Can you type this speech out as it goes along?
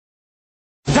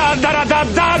da da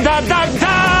da da da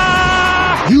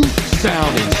da. You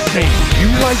sound insane. You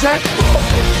realize that?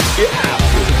 Yeah.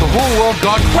 The whole world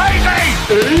gone crazy.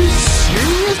 Are you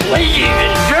serious? Ladies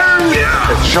and gentlemen,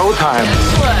 it's showtime.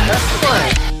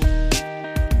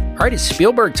 All right, it's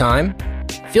Spielberg time.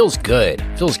 Feels good.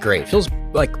 Feels great. Feels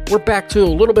like we're back to a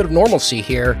little bit of normalcy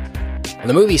here on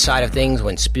the movie side of things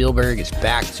when Spielberg is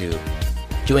back to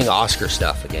doing Oscar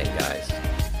stuff again, guys.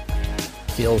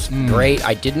 Feels great.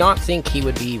 I did not think he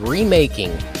would be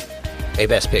remaking a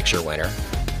Best Picture winner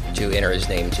to enter his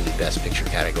name to the Best Picture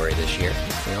category this year.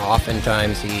 You know,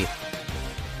 oftentimes he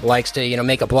likes to,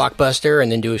 make a blockbuster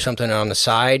and then do something on the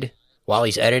side while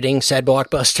he's editing said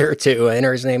blockbuster to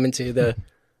enter his name into the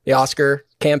Oscar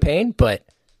campaign. But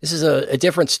this is a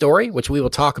different story, which we will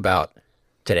talk about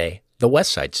today. The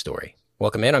West Side Story.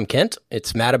 Welcome in. I'm Kent.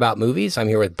 It's Mad About Movies. I'm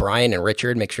here with Brian and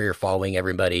Richard. Make sure you're following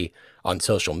everybody on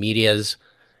social medias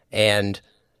and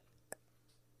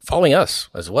following us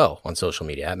as well on social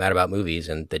media at Mad About Movies.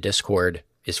 And the Discord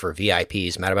is for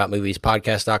VIPs,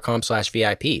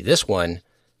 madaboutmoviespodcast.com/VIP. This one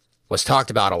was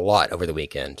talked about a lot over the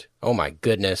weekend. Oh my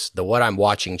goodness. The What I'm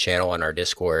Watching channel on our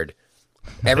Discord.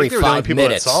 Every 5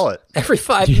 minutes, every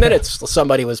 5 minutes,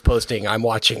 somebody was posting, I'm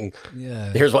watching,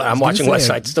 here's what I'm watching West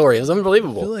Side Story. It was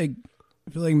unbelievable. I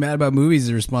feel like Mad About Movies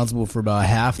is responsible for about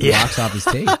half the box office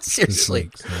take. Seriously.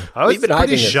 I was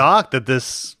pretty shocked that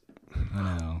this,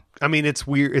 I know. I mean, it's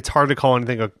weird. It's hard to call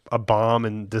anything a bomb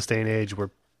in this day and age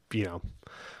where,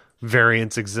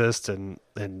 variants exist and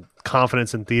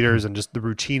confidence in theaters and just the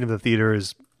routine of the theater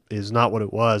is not what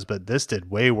it was. But this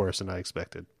did way worse than I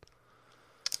expected.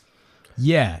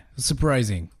 Yeah,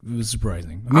 surprising. It was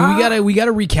surprising. I mean, we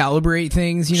gotta recalibrate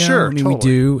things, Sure, I mean, totally. we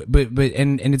do, but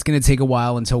and it's gonna take a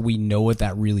while until we know what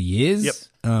that really is, Yep.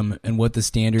 And what the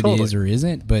standard is or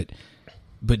isn't. But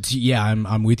yeah,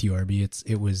 I'm with you, RB.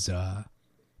 It was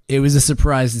a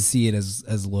surprise to see it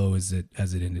as low as it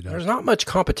ended up. There's not much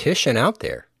competition out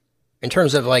there in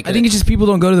terms of like. I think it's just people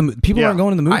don't go to the people aren't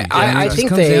going to the movies. I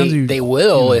think they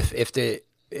will if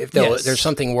there's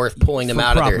something worth pulling them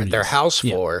out of their house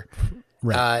for.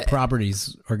 Right.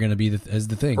 Properties are going to be the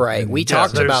thing. Right. And we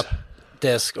talked about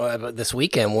this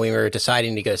weekend when we were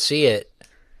deciding to go see it,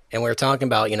 and we were talking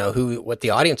about what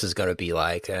the audience is going to be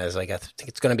like. And I was like, I think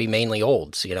it's going to be mainly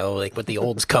olds. Like what the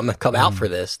olds come out for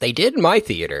this. They did in my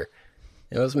theater.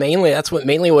 It was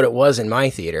mainly what it was in my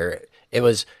theater. It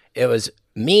was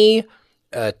me,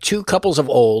 two couples of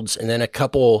olds, and then a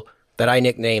couple that I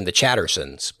nicknamed the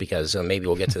Chattersons because maybe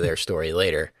we'll get to their story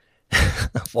later.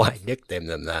 Why I nicknamed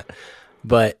them that.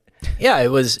 But yeah, it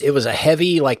was a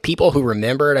heavy, like people who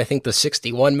remembered, I think, the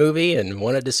 61 movie and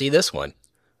wanted to see this one.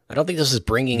 I don't think this is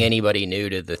bringing anybody new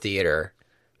to the theater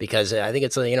because I think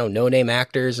it's, no-name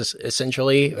actors,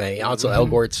 essentially. Ansel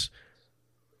Elgort's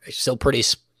still pretty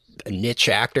niche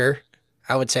actor,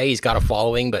 I would say. He's got a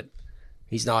following, but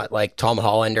he's not like Tom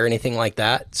Holland or anything like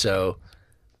that. So,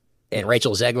 and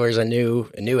Rachel Zegler's a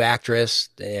new actress,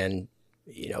 and,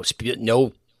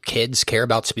 no kids care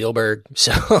about Spielberg.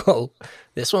 So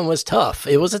this one was tough.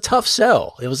 It was a tough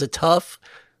sell. It was a tough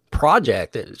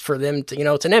project for them to,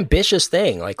 it's an ambitious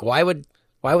thing. Like why would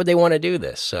they want to do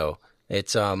this? So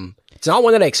it's not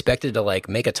one that I expected to like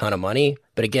make a ton of money,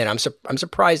 but again, I'm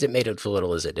surprised it made as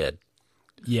little as it did.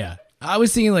 Yeah. I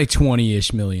was thinking like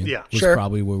 20-ish million was sure.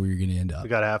 probably where we were going to end up. We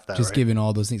got half that, just right? given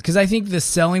all those things. Because I think the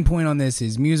selling point on this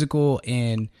is musical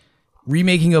and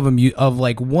remaking of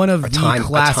like one of the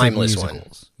classic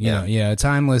musicals. One. A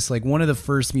timeless, like one of the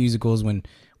first musicals when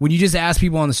you just ask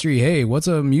people on the street, hey, what's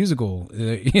a musical?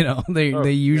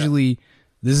 They usually,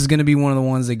 this is going to be one of the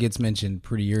ones that gets mentioned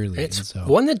pretty early. It's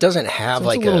one that doesn't have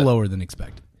like a little lower than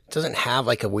expected. It doesn't have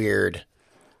like a weird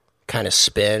kind of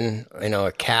spin.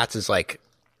 Cats is like,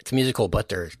 it's a musical, but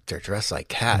they're dressed like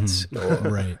cats.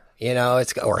 Right.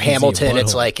 It's, or Hamilton,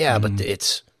 it's like, but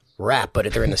it's rap,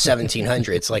 but they're in the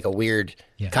 1700s. Like a weird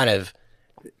kind of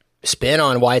spin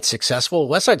on why it's successful.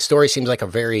 West Side Story seems like a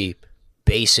very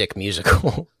basic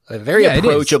musical, a very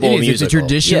approachable musical. It's a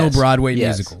traditional Broadway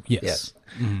musical. Yes.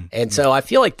 Mm-hmm. And so I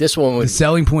feel like this one the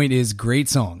selling point is great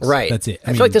songs. Right. That's it.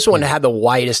 I feel like this one had the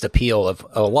widest appeal of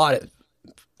a lot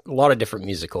of different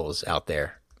musicals out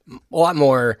there. A lot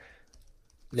more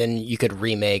than you could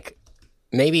remake.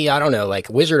 Maybe, I don't know, like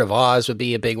Wizard of Oz would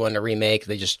be a big one to remake.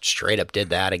 They just straight up did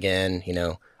that again.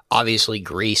 Obviously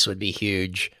Grease would be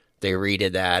huge. They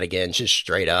redid that again, just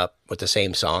straight up with the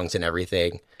same songs and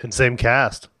everything. And same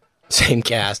cast. Same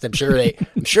cast. I'm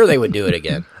sure they would do it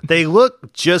again. They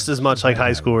look just as much like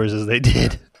high schoolers as they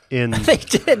did in they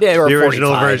did. They were the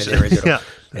original 45 version. in the original.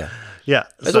 Yeah. Yeah,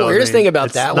 That's the weirdest thing about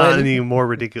it's that not one. any more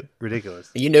ridiculous.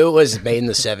 You knew it was made in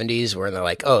the 70s where they're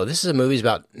like, oh, this is a movie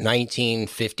about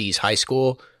 1950s high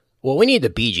school. Well, we need the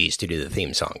Bee Gees to do the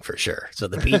theme song for sure. So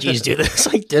the Bee Gees do this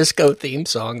like disco theme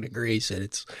song to Grease, and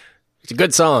it's a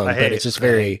good song, but it's just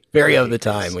very of the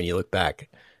time when you look back.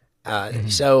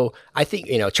 So I think,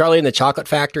 Charlie and the Chocolate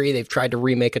Factory, they've tried to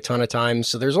remake a ton of times.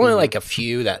 So there's only like a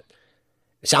few that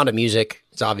Sound of Music,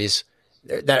 it's obvious.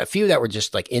 That a few that were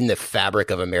just like in the fabric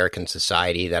of American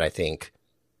society that I think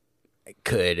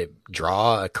could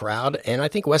draw a crowd. And I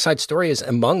think West Side Story is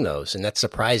among those. And that's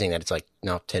surprising that it's like,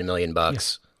 $10 million.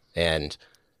 And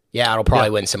it'll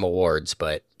probably win some awards,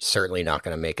 but certainly not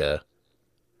going to make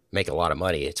a lot of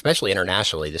money, especially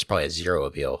internationally. This probably has zero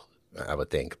appeal, I would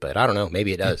think, but I don't know.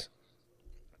 Maybe it does.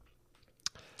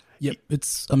 Yep.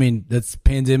 That's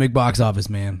pandemic box office,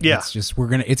 man. Yeah. It's just,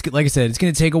 it's like I said, it's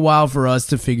going to take a while for us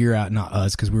to figure out, not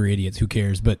us, cause we're idiots, who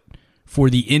cares, but for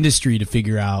the industry to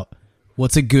figure out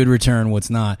what's a good return,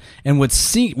 what's not. And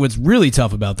what's really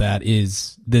tough about that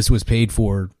is this was paid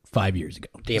for 5 years ago.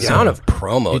 The amount of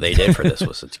promo they did for this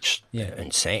was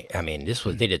insane. I mean,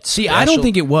 they did. See, I don't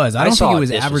think it was. I don't think it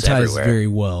was advertised very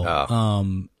well.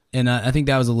 Oh. And I think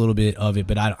that was a little bit of it,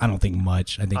 but I don't think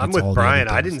much. I think I'm it's with all Brian.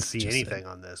 I didn't see anything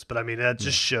on this, but I mean, that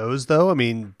just shows, though. I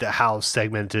mean, how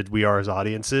segmented we are as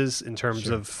audiences in terms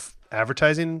of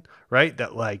advertising, right?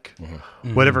 That like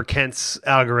whatever Kent's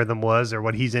algorithm was or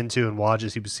what he's into and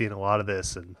watches, he was seeing a lot of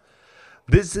this, and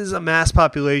this is a mass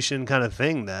population kind of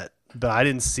thing that I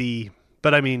didn't see.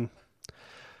 But I mean,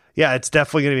 yeah, it's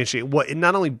definitely going to be interesting. What,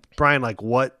 not only Brian, like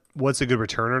what's a good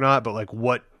return or not, but like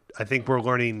what I think we're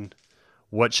learning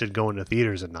what should go into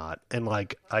theaters and not. And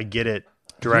like, I get it.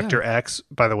 Director X,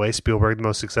 by the way, Spielberg, the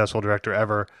most successful director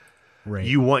ever. Right.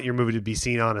 You want your movie to be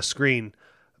seen on a screen,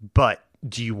 but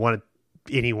do you want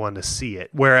anyone to see it?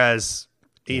 Whereas,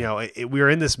 we're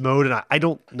in this mode, and I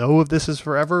don't know if this is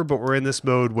forever, but we're in this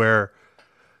mode where,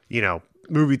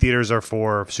 movie theaters are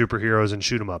for superheroes and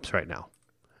shoot 'em ups right now.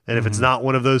 And if it's not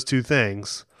one of those two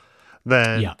things,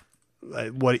 then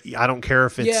what, I don't care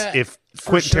if it's if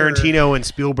Quentin Tarantino and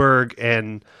Spielberg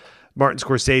and Martin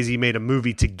Scorsese made a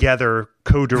movie together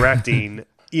co-directing,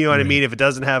 you know what I mean? If it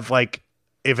doesn't have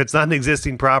if it's not an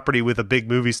existing property with a big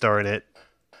movie star in it,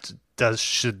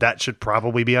 should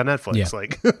probably be on Netflix,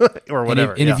 or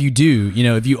whatever. And if you do,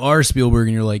 if you are Spielberg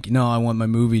and you're like, no, I want my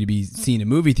movie to be seen in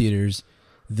movie theaters,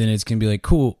 then it's going to be like,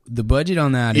 cool. The budget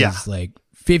on that is like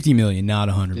 50 million, not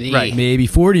 100 million. Right. Maybe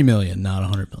 40 million, not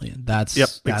 100 million. That's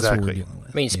exactly what we're dealing with.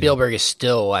 I mean, Spielberg is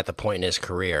still at the point in his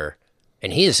career,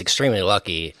 and he is extremely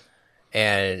lucky.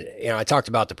 And, I talked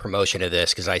about the promotion of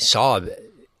this because I saw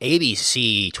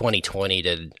ABC 2020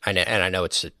 did, and I know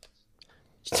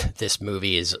this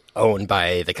movie is owned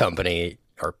by the company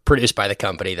or produced by the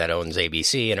company that owns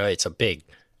ABC. It's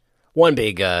one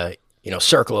big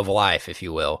circle of life, if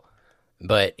you will.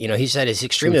 But, he said he's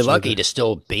extremely lucky to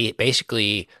still be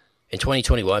basically in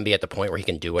 2021 be at the point where he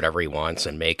can do whatever he wants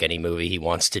and make any movie he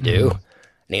wants to do. And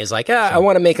he's like, I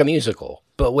want to make a musical.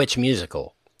 But which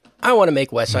musical? I want to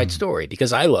make West Side Story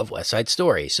because I love West Side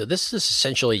Story. So this is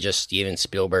essentially just Steven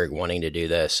Spielberg wanting to do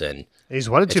this. And he's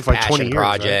wanted to for like 20 years,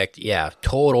 project. Right? Yeah,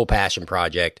 total passion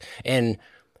project. And,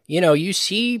 you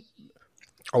see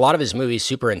a lot of his movies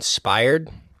super inspired.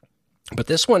 But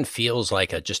this one feels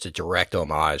like just a direct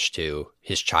homage to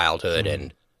his childhood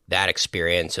and that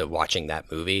experience of watching that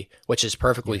movie, which is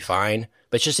perfectly fine,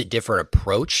 but it's just a different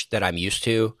approach that I'm used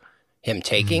to him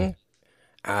taking.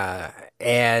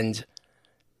 And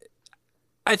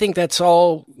I think that's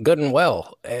all good and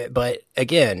well. But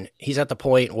again, he's at the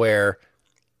point where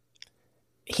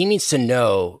he needs to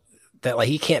know that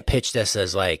he can't pitch this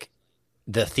as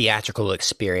the theatrical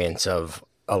experience of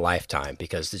a lifetime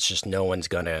because it's just no one's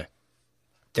going to.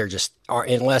 They're just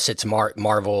unless it's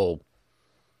Marvel,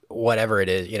 whatever it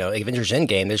is, Avengers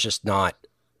Endgame. There's just not.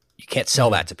 You can't sell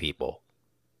that to people.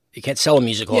 You can't sell a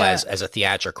musical as a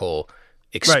theatrical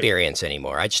experience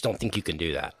anymore. I just don't think you can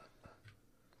do that.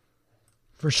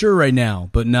 For sure right now,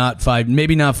 but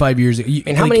maybe not 5 years ago.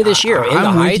 And how many this year? In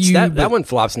the Heights? That one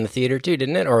flops in the theater too,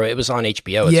 didn't it? Or it was on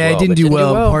HBO as well. Yeah, it didn't do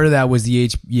well. Part of that was the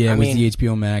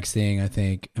HBO Max thing, I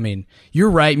think. I mean,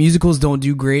 you're right. Musicals don't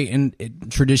do great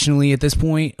traditionally at this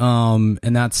point. And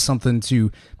that's something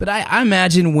but I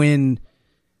imagine when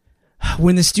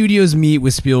the studios meet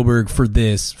with Spielberg for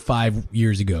this 5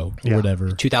 years ago or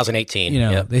whatever.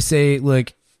 2018. They say,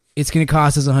 look, it's going to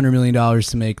cost us $100 million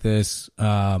to make this.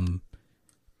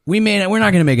 We're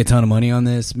not going to make a ton of money on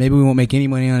this. Maybe we won't make any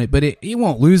money on it, but it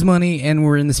won't lose money, and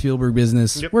we're in the Spielberg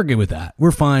business. Yep. We're good with that.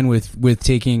 We're fine with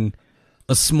taking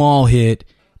a small hit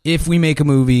if we make a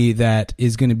movie that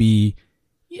is going to be,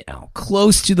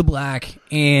 close to the black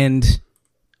and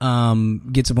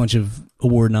gets a bunch of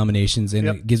award nominations, and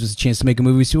it gives us a chance to make a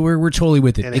movie. So we're totally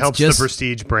with it. And it helps the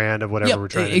prestige brand of whatever we're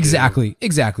trying to do.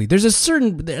 Exactly. There's at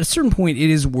a certain point it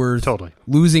is worth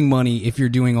losing money if you're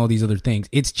doing all these other things.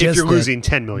 It's just if you're losing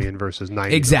 10 million versus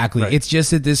 90. Exactly. Right. It's just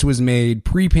that this was made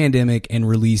pre-pandemic and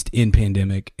released in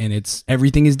pandemic, and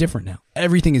everything is different now.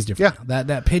 Everything is different now.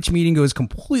 That pitch meeting goes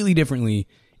completely differently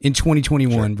in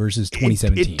 2021 versus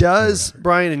 2017. It does,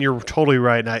 Brian, and you're totally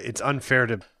right. And it's unfair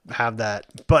to have that,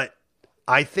 but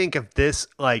I think if this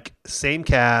like same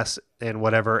cast and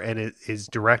whatever, and it is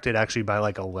directed actually by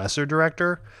like a lesser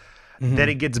director, then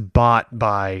it gets bought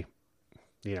by,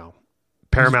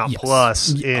 Paramount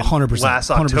Plus in 100%, last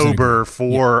October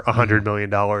for $100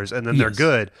 million, and then they're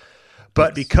good.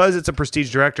 But because it's a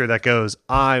prestige director that goes,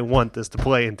 I want this to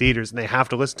play in theaters, and they have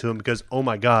to listen to him because, oh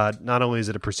my God, not only is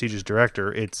it a prestigious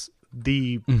director, it's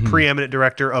the preeminent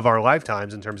director of our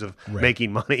lifetimes in terms of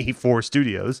making money for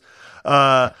studios,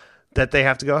 that they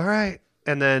have to go, all right,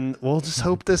 and then we'll just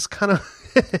hope this kind of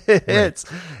hits.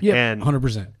 Yeah, and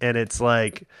 100%. And it's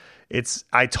like,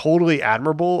 I totally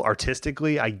admirable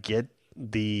artistically. I get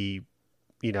the,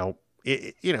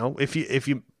 if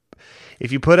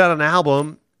you put out an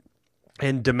album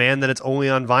and demand that it's only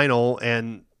on vinyl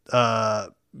and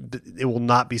it will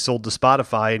not be sold to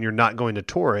Spotify and you're not going to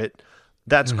tour it,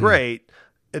 that's great.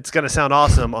 It's going to sound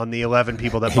awesome on the 11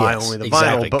 people that buy only the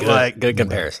vinyl, but good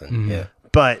comparison. Yeah.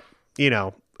 But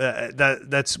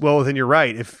that's well within your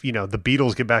right. If the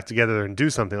Beatles get back together and do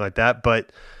something like that,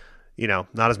 but not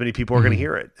as many people are going to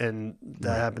hear it, and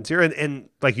that happens here. And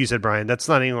like you said, Brian, that's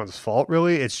not anyone's fault,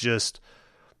 really. It's just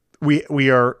we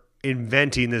are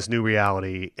inventing this new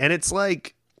reality, and it's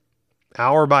like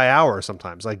hour by hour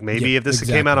sometimes. Like maybe if this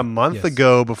came out a month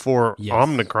ago before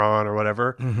Omicron or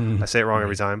whatever, I say it wrong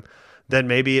every time, then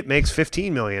maybe it makes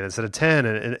 15 million instead of 10,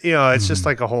 and it's just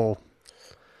like a whole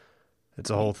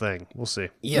thing. We'll see.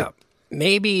 Yeah.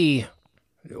 Maybe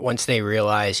once they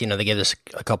realize, they give us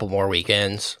a couple more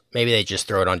weekends, maybe they just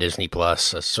throw it on Disney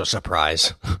Plus as a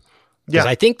surprise. Because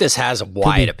I think this has a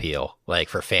wide appeal, like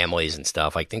for families and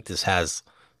stuff. I think this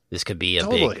could be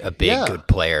a big good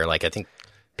player. Like I think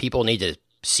people need to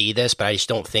see this, but I just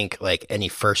don't think like any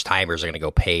first timers are going to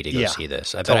go pay to go see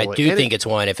this. But I do think it's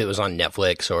one, if it was on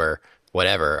Netflix or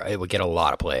whatever, it would get a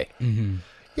lot of play. Mm-hmm.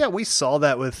 Yeah, we saw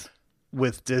that with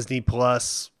Disney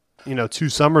Plus, 2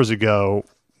 summers ago.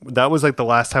 That was like the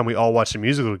last time we all watched a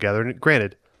musical together. And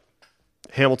granted,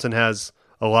 Hamilton has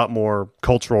a lot more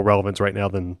cultural relevance right now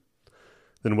than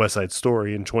West Side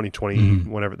Story in 2020,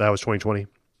 whenever that was 2020.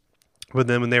 But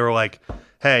then when they were like,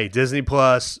 hey, Disney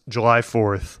Plus, July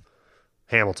 4th,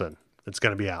 Hamilton, it's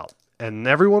going to be out. And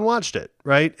everyone watched it,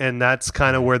 right? And that's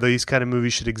kind of where these kind of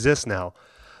movies should exist now.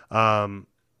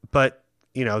 But,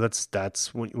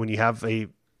 that's when you have a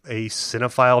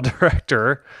cinephile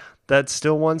director that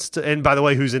still wants to, and by the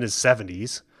way, who's in his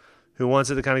 70s, who wants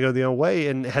it to kind of go the other way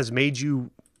and has made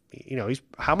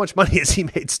how much money has he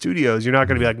made studios? You're not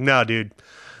going to be like, no, dude,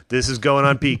 this is going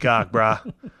on Peacock,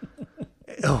 brah.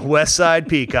 West Side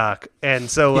Peacock.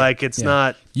 And so it's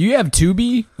not. You have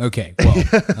Tubi? Okay.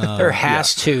 Well, there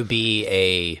has to be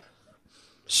a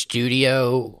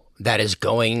studio that is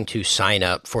going to sign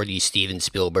up for the Steven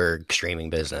Spielberg streaming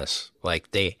business. Like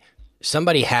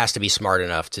somebody has to be smart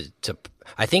enough to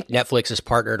I think Netflix is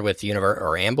partnered with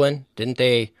or Amblin. Didn't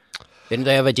they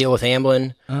have a deal with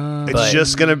Amblin?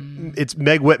 It's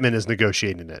Meg Whitman is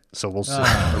negotiating it. So we'll see.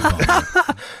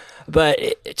 But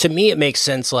to me, it makes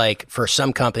sense, like for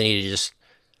some company to just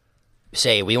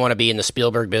say, we want to be in the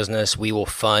Spielberg business. We will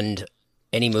fund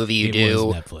any movie you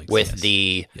do Netflix, with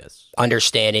the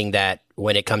understanding that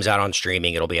when it comes out on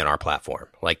streaming, it'll be on our platform.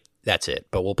 Like that's it.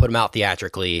 But we'll put them out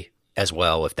theatrically as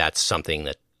well if that's something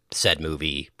that said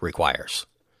movie requires.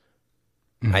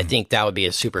 I think that would be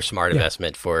a super smart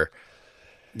investment for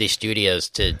the studios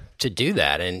to do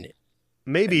that. And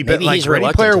maybe but like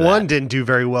Ready Player One didn't do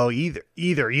very well either.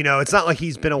 It's not like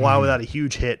he's been a while without a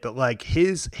huge hit, but like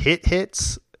his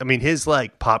hits, I mean, his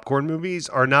like popcorn movies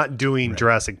are not doing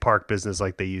Jurassic Park business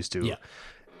like they used to. Yeah.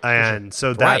 And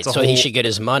so that's so he should get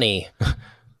his money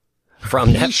from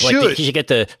Netflix. He should get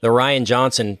the Ryan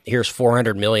Johnson, here's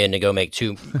 $400 million to go make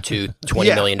two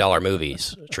 $20 million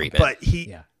movies treatment. But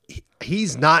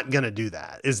he's not going to do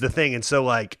that is the thing. And so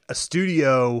like a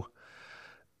studio,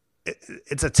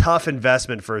 it's a tough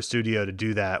investment for a studio to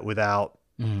do that without,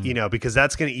 because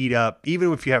that's going to eat up,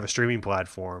 even if you have a streaming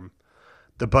platform,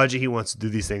 the budget he wants to do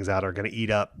these things out are going to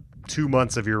eat up 2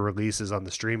 months of your releases on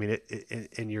the streaming.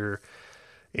 And you're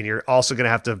also going to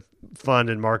have to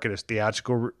fund and market a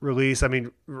theatrical release. I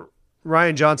mean,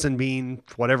 Ryan Johnson being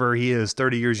whatever he is,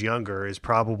 30 years younger, is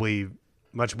probably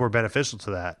much more beneficial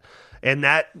to that. And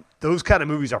those kind of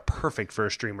movies are perfect for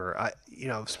a streamer.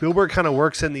 Spielberg kind of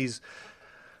works in these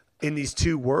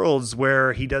two worlds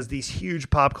where he does these huge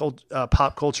pop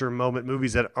culture moment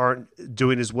movies that aren't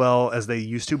doing as well as they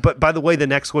used to. But by the way, the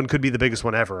next one could be the biggest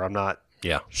one ever. I'm not,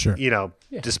 sure,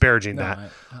 disparaging that.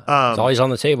 It's always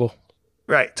on the table,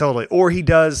 right? Totally. Or he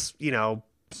does,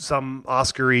 some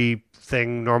Oscar-y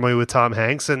thing normally with Tom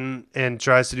Hanks and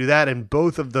tries to do that. And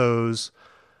both of those,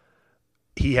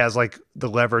 he has like the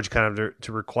leverage kind of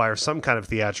to require some kind of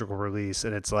theatrical release.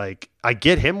 And it's like, I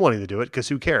get him wanting to do it because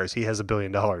who cares? He has $1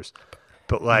 billion.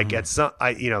 But like at some,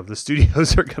 the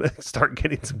studios are going to start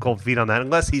getting some cold feet on that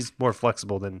unless he's more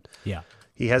flexible than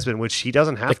he has been, which he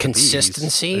doesn't have the to be.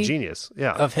 consistency He's a genius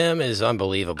of him is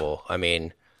unbelievable. I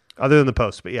mean, other than the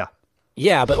post, but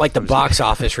yeah, but like the box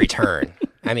office return.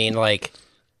 I mean, like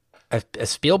a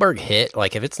Spielberg hit,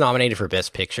 like if it's nominated for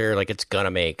Best Picture, like it's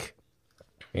gonna make,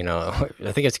 I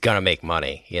think it's gonna make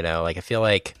money. Like I feel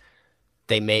like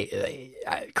they may.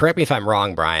 Correct me if I'm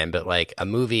wrong, Brian, but like a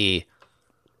movie,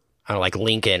 I don't know, like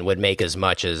Lincoln would make as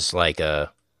much as like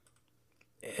a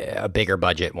bigger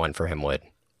budget one for him would.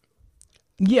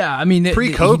 Yeah, I mean,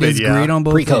 pre-COVID, great on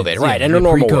both pre-COVID, ends. right? In a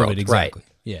normal world, exactly.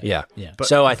 Right? Yeah. But,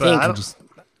 so I think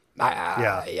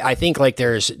I think like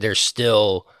there's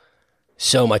still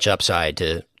so much upside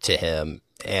to him,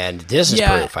 and this is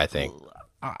proof. I think.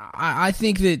 I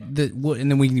think that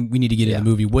and then we need to get into the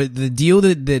movie. What the deal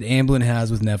that Amblin has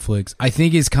with Netflix, I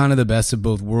think, is kind of the best of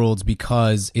both worlds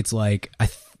because it's like I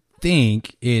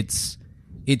think it's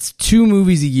 2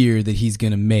 movies a year that he's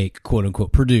going to make, quote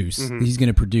unquote, produce. Mm-hmm. He's going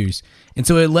to produce, and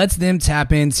so it lets them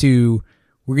tap into.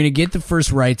 We're going to get the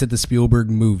first rights at the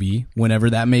Spielberg movie, whenever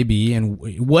that may be, and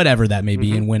whatever that may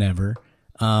be, and whenever.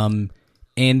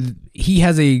 And he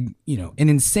has an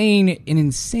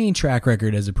insane track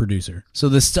record as a producer. So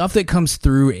the stuff that comes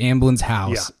through Amblin's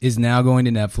house is now going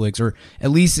to Netflix, or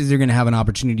at least they're going to have an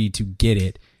opportunity to get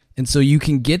it. And so you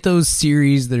can get those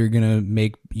series that are going to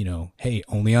make, hey,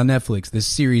 only on Netflix, this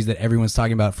series that everyone's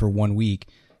talking about for 1 week,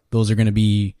 those are going to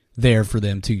be there for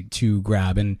them to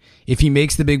grab. And if he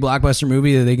makes the big blockbuster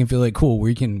movie that they can feel like, cool,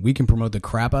 we can promote the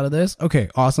crap out of this, okay,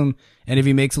 awesome. And if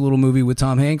he makes a little movie with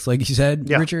Tom Hanks, like you said,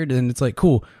 Richard, and it's like,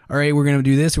 cool, all right, we're gonna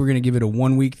do this, we're gonna give it a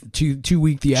 1 week, two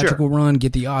week theatrical run,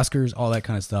 get the Oscars, all that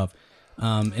kind of stuff.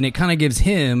 And it kind of gives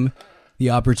him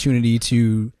the opportunity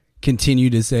to continue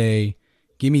to say,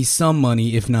 give me some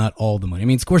money, if not all the money. I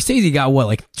mean, Scorsese got what,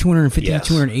 like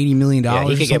 $280 million? Yeah,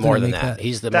 he could get more than that.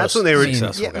 He's that's most when they were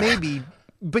successful guy. Maybe.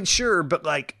 But sure, but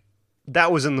like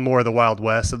that was in the more of the Wild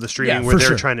West of the streaming where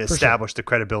they're trying to establish the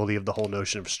credibility of the whole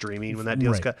notion of streaming when that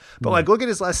deal's cut. But like, look at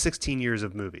his last 16 years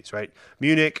of movies, right?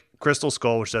 Munich, Crystal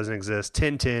Skull, which doesn't exist,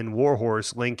 Tintin, War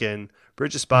Horse, Lincoln,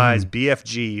 Bridge of Spies,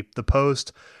 BFG, The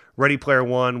Post, Ready Player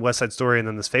One, West Side Story, and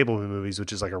then this Fableman movies,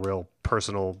 which is like a real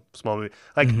personal small movie.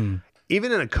 Like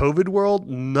even in a COVID world,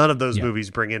 none of those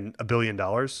movies bring in $1 billion.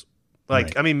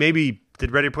 Like, I mean, maybe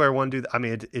did Ready Player One do that? I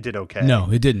mean, it did okay.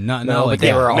 No, it didn't. Not but like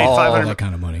they were made all that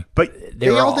kind of money. But they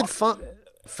all did fine.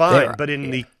 But in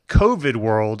the COVID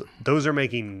world, those are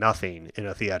making nothing in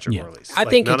a theatrical release. I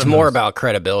think it's more about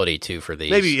credibility too for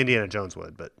these. Maybe Indiana Jones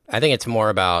would, but I think it's more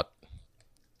about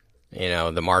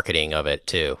the marketing of it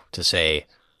too. To say,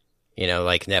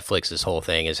 like Netflix's whole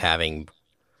thing is having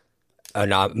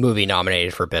a movie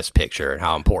nominated for Best Picture and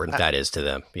how important that is to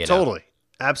them. Totally.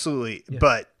 Absolutely,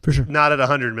 but for sure. Not at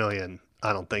 100 million.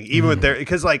 I don't think even with their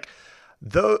because like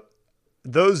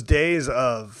those days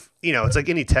of it's like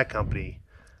any tech company.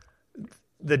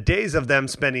 The days of them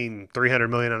spending 300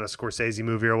 million on a Scorsese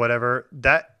movie or whatever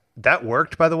that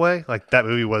worked. By the way, like that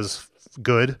movie was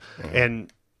good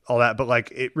and all that, but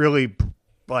like it really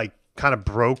like kind of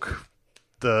broke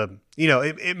the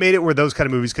it made it where those kind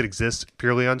of movies could exist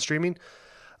purely on streaming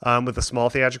with a small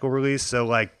theatrical release. So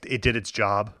like it did its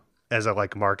job as a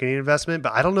like marketing investment,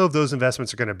 but I don't know if those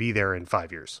investments are going to be there in 5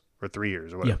 years or 3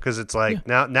 years or whatever. Because it's like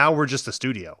now we're just a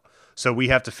studio, so we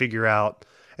have to figure out,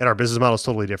 and our business model is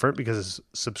totally different because it's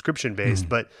subscription based.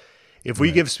 But if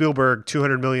we give Spielberg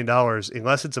 $200 million,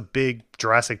 unless it's a big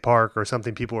Jurassic Park or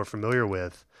something people are familiar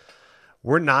with,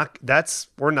 we're not going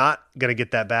to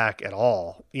get that back at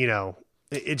all.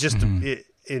 It just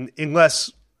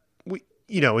unless we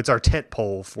it's our tent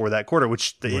pole for that quarter,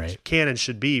 which it can and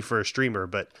should be for a streamer,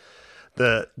 but.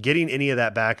 The getting any of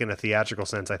that back in a theatrical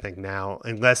sense, I think now,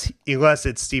 unless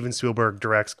it's Steven Spielberg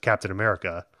directs Captain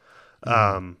America,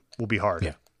 will be hard.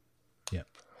 Yeah.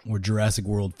 or Jurassic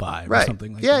World 5 right. or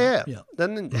something like that. Yeah. Yeah.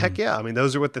 Then heck yeah. I mean,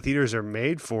 those are what the theaters are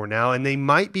made for now. And they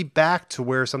might be back to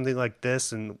where something like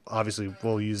this, and obviously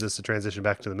we'll use this to transition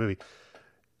back to the movie,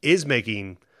 is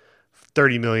making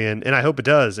 30 million. And I hope it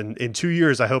does. And in 2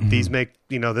 years, I hope these make,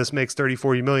 this makes 30,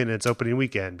 40 million in its opening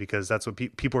weekend, because that's what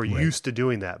people are used to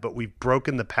doing that. But we've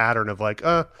broken the pattern of like,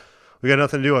 we got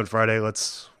nothing to do on Friday.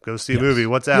 Let's go see a movie.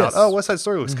 What's out? Yes. Oh, West Side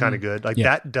Story looks kind of good. Like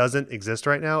that doesn't exist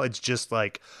right now. It's just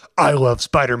like, I love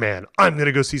Spider-Man. I'm going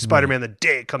to go see Spider-Man the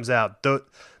day it comes out.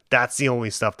 That's the only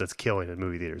stuff that's killing in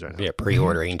movie theaters right now. Yeah,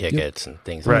 pre-ordering tickets and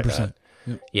things Right. like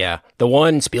that. Yeah, the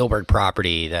one Spielberg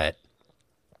property that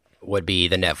would be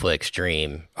the Netflix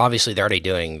dream. Obviously, they're already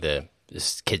doing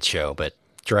this kids show, but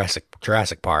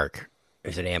Jurassic Park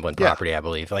is an Amblin property, I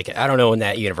believe. Like, I don't know when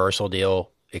that Universal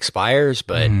deal expires,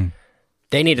 but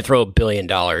they need to throw $1 billion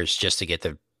just to get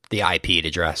the IP to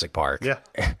Jurassic Park.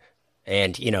 Yeah.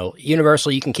 And,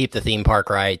 Universal, you can keep the theme park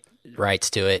rights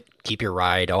to it, keep your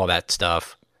ride, all that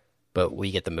stuff, but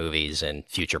we get the movies and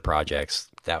future projects.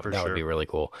 That would be really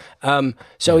cool.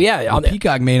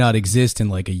 Peacock may not exist in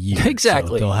like a year.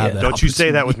 Exactly. So they'll have that. Don't you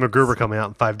say that with MacGruber coming out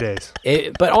in 5 days.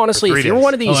 But honestly, if you're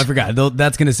one of these, I forgot.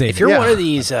 That's going to say. If you're one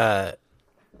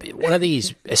of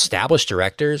these established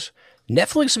directors,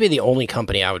 Netflix would be the only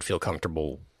company I would feel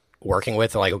comfortable working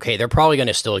with. Like, okay, they're probably going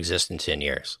to still exist in 10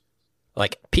 years.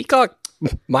 Like, Peacock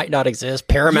might not exist.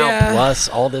 Paramount Plus,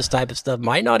 all this type of stuff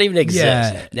might not even exist.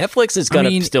 Yeah. Netflix is going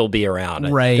to still be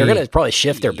around. Right. They're going to probably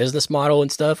shift their business model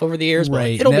and stuff over the years, but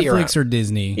it'll be around. Netflix or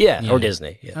Disney. Yeah, or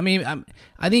Disney. Yeah. I mean,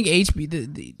 I think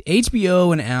the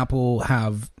HBO and Apple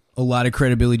have a lot of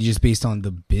credibility just based on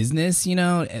the business,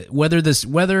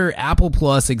 whether Apple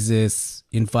Plus exists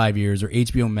in 5 years or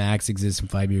HBO Max exists in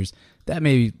 5 years, that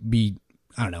may be,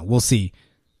 I don't know, we'll see.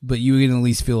 But you can at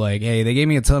least feel like, hey, they gave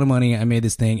me a ton of money, I made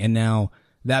this thing, and now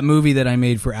that movie that I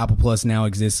made for Apple Plus now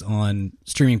exists on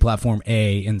streaming platform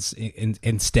A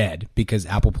instead because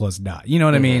Apple Plus died. You know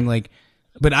what I mean? Like,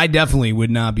 but I definitely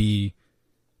would not be.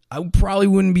 I probably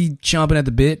wouldn't be champing at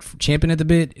the bit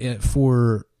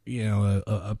for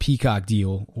a Peacock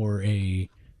deal or a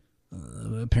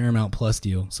Paramount Plus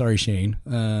deal. Sorry, Shane.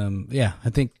 I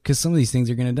think because some of these things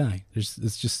are going to die.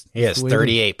 It's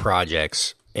 38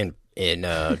 projects in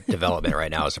development right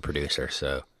now as a producer.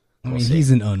 So he's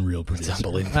an unreal producer. It's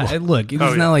unbelievable. Look,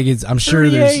 it's not like it's. I'm sure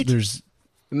there's.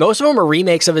 Most of them are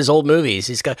remakes of his old movies.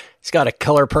 He's got a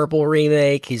Color Purple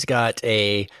remake. He's got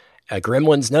a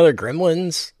Gremlins, another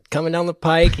Gremlins coming down the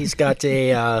pike. He's got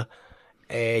a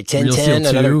 10-10,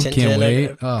 another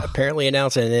 10-10 apparently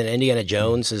announced, and then Indiana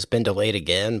Jones has been delayed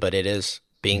again, but it is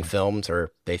being filmed,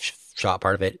 or they've shot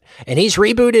part of it. And he's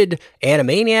rebooted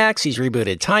Animaniacs. He's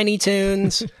rebooted Tiny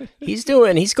Toons. He's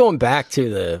going back to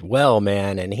the well,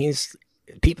 man. And he's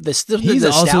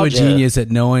also a genius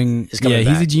at knowing. He's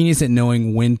back. A genius at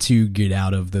knowing when to get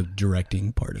out of the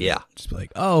directing part of it. Just be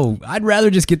like, I'd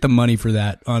rather just get the money for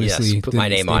that. Honestly, yes, put my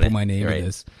name on it. My name in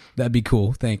this. That'd be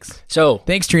cool. Thanks. So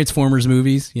thanks, Transformers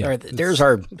movies. Yeah, there's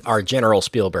our general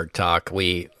Spielberg talk.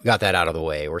 We got that out of the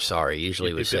way. We're sorry.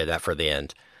 Usually we say that for the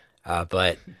end,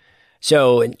 but.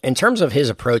 So in terms of his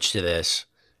approach to this,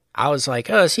 I was like,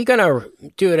 is he going to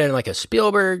do it in like a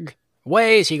Spielberg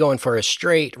way? Is he going for a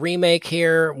straight remake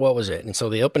here? What was it? And so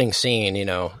the opening scene,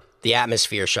 the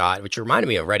atmosphere shot, which reminded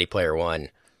me of Ready Player One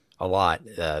a lot,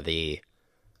 the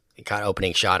kind of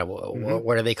opening shot of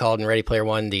what are they called in Ready Player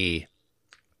One? The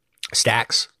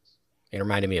stacks. It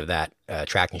reminded me of that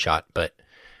tracking shot. But,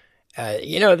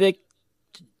 the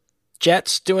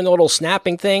jets doing the little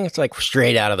snapping thing. It's like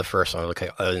straight out of the first one.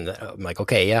 I'm like,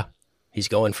 okay, yeah, he's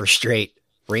going for straight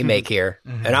remake here.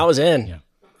 And I was in. Yeah.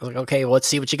 I was like, okay, well, let's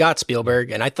see what you got,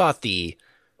 Spielberg. And I thought the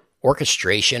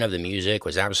orchestration of the music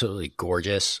was absolutely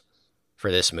gorgeous for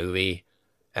this movie.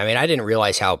 I mean, I didn't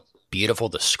realize how beautiful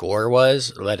the score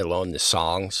was, let alone the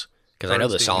songs. Because I know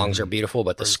the songs are beautiful,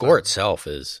 but the score itself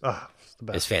is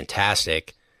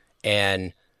fantastic.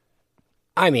 And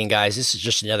I mean, guys, this is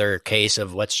just another case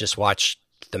of let's just watch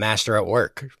the master at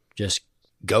work, just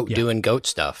doing goat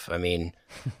stuff. I mean,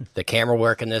 the camera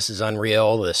work in this is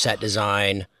unreal. The set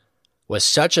design was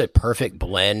such a perfect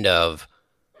blend of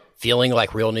feeling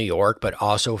like real New York, but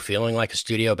also feeling like a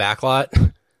studio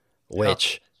backlot,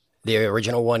 which the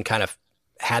original one kind of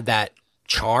had that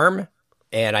charm.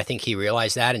 And I think he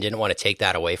realized that and didn't want to take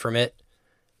that away from it.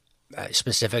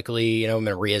 Specifically,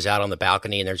 Maria's out on the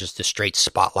balcony and there's just a straight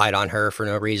spotlight on her for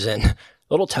no reason.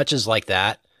 Little touches like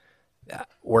that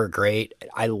were great.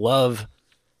 I love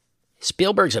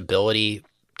Spielberg's ability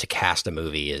to cast a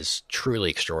movie is truly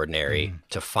extraordinary,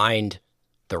 to find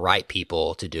the right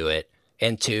people to do it.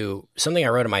 And to something I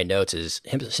wrote in my notes is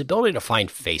his ability to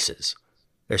find faces.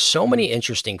 There's so many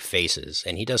interesting faces,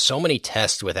 and he does so many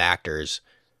tests with actors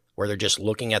where they're just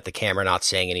looking at the camera, not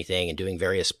saying anything, and doing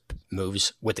various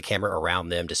moves with the camera around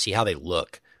them to see how they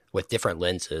look with different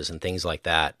lenses and things like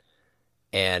that.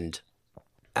 And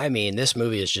I mean, this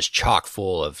movie is just chock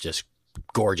full of just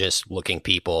gorgeous looking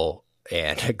people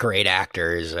and great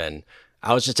actors. And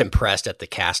I was just impressed at the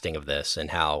casting of this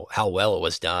and how well it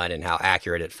was done and how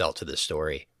accurate it felt to the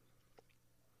story.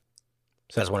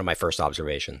 So that's one of my first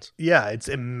observations. Yeah, it's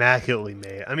immaculately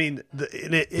made. I mean,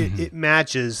 it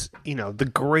matches,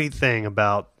 the great thing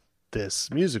about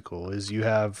this musical is you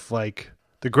have like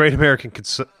the great American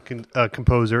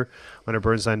composer, Leonard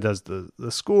Bernstein, does the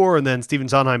score, and then Stephen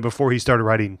Sondheim, before he started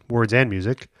writing words and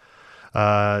music,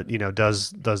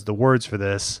 does the words for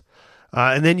this.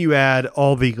 And then you add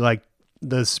all the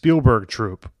Spielberg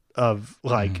troupe of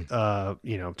Tony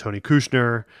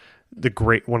Kushner,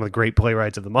 one of the great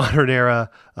playwrights of the modern era,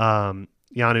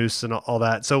 Janus and all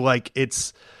that. So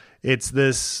it's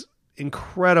this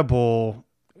incredible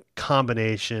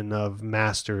combination of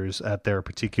masters at their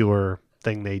particular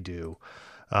thing they do.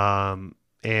 And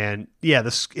yeah,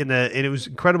 and it was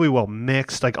incredibly well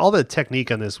mixed. Like all the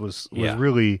technique on this was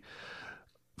really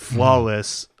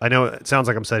flawless. I know it sounds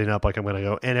like I'm setting up like I'm going to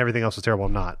go and everything else was terrible.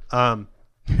 I'm not.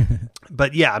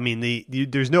 But yeah, I mean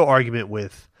there's no argument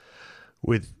with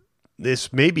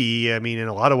this. Maybe, I mean, in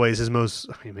a lot of ways,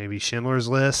 maybe Schindler's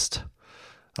List,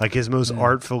 like his most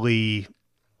artfully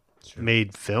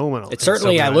made film. It's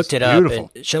certainly, I looked it up, and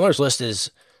Schindler's List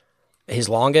is his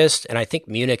longest, and I think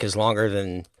Munich is longer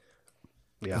than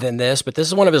this, but this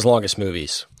is one of his longest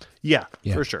movies. Yeah.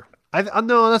 For sure.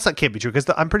 No, that can't be true,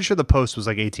 because I'm pretty sure The Post was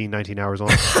like 18, 19 hours long.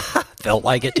 Felt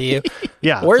like it to you?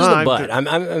 Yeah. Where's the but?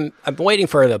 I'm waiting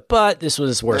for the but. This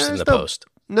was worse than The Post.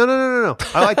 No.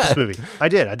 I like this movie. I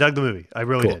did. I dug the movie. I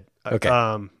really did. Okay.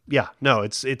 Yeah. No,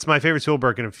 it's my favorite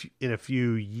Spielberg in a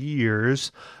few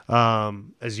years.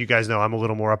 As you guys know, I'm a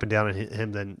little more up and down on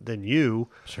him than you.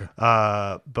 Sure.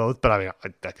 Both, but I mean,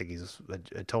 I think he's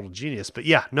a total genius. But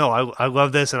yeah, no, I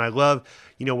love this, and I love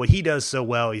what he does so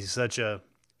well. He's such a.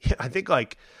 I think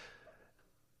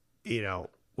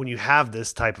when you have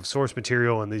this type of source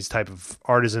material and these type of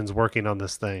artisans working on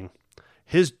this thing,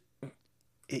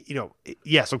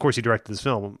 yes, of course he directed this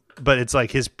film, but it's like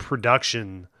his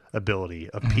production ability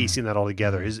of piecing that all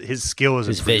together, his skill as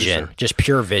his vision, just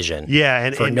pure vision. Yeah,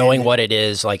 and knowing what it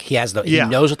is, like he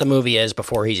knows what the movie is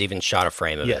before he's even shot a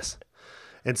frame of it. Yes,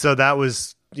 and so that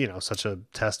was such a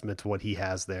testament to what he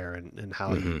has there and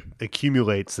how he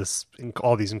accumulates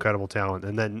all these incredible talent,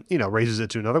 and then raises it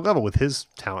to another level with his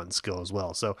talent and skill as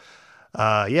well. So,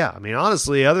 yeah, I mean,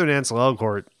 honestly, other than Ansel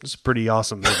Elgort, it's a pretty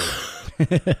awesome movie.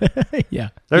 Yeah.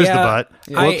 There's the butt.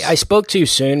 I spoke too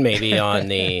soon maybe on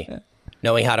the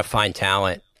knowing how to find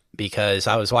talent, because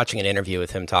I was watching an interview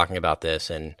with him talking about this,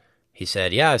 and he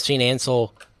said, yeah, I've seen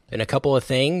Ansel in a couple of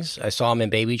things. I saw him in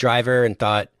Baby Driver and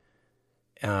thought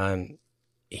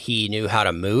he knew how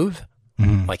to move.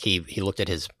 Like he looked at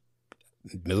his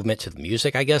movement to the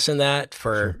music, I guess, in that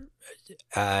for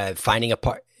finding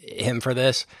him for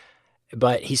this.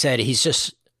 But he said he's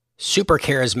just super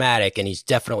charismatic, and he's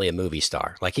definitely a movie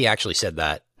star. Like he actually said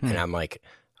that. And I'm like,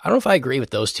 I don't know if I agree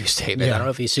with those two statements. Yeah. I don't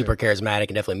know if he's super charismatic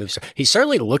and definitely a movie star. He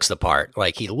certainly looks the part.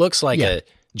 Like he looks like a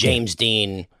James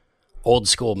Dean old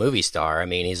school movie star. I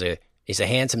mean, he's a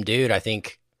handsome dude. I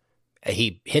think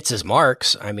he hits his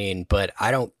marks. I mean, but I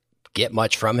don't get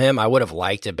much from him. I would have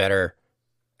liked a better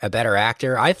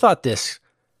actor. I thought this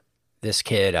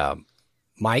kid,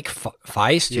 Mike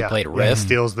Feist, who played Riff,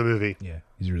 steals the movie. Yeah,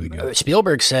 he's really good.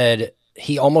 Saspielberg said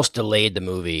he almost delayed the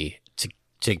movie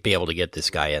to be able to get this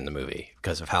guy in the movie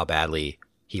because of how badly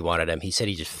he wanted him. He said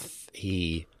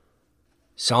he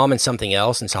saw him in something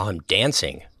else and saw him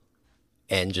dancing,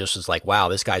 and just was like, wow,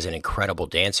 this guy's an incredible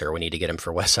dancer. We need to get him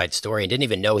for West Side Story, and didn't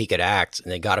even know he could act,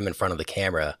 and they got him in front of the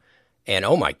camera. And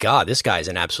oh my God, this guy's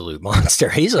an absolute monster.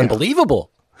 He's unbelievable.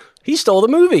 He stole the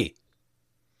movie.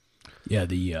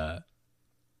 Yeah,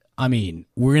 I mean,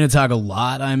 we're going to talk a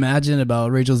lot, I imagine,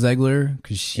 about Rachel Zegler,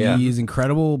 because she is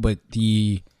incredible, but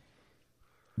the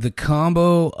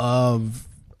combo of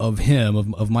him,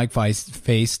 of Mike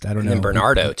Feist, I don't know. And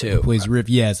Bernardo, too. Who plays Riff,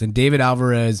 yes, and David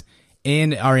Alvarez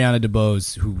and Ariana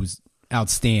DeBose, who was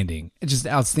outstanding. Just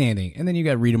outstanding. And then you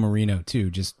got Rita Moreno,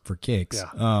 too, just for kicks.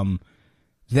 Yeah.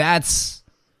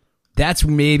 That's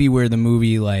maybe where the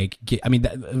movie,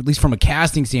 at least from a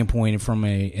casting standpoint and from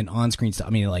an on-screen stuff, I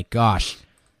mean, like, gosh,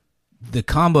 the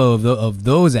combo of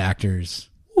those actors,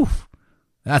 oof,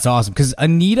 that's awesome. Because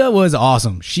Anita was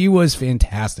awesome. She was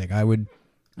fantastic. I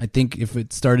think if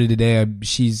it started today,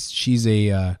 she's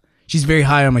very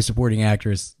high on my supporting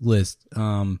actress list.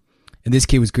 and this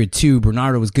kid was good too.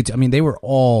 Bernardo was good too. I mean, they were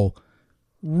all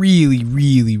really,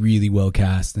 really, really well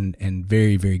cast and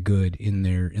very, very good in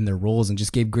their roles, and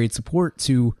just gave great support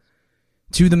to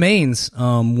the mains.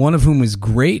 One of whom was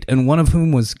great, and one of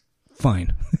whom was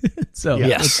fine. So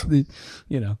yes,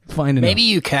 fine enough. Maybe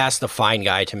you cast the fine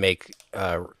guy to make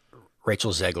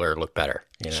Rachel Zegler look better.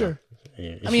 Sure.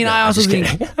 I mean, I also think,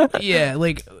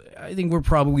 I think we're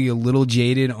probably a little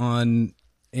jaded on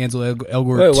Ansel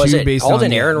Elgort too, based on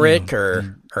Alden Ehrenreich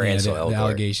or Ansel Elgort? The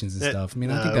allegations and stuff. I mean,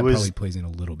 I think that probably plays in a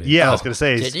little bit. Yeah, I was going to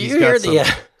say. Did you hear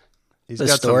the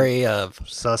story of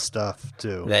sus stuff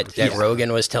too that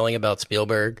Rogan was telling about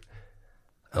Spielberg?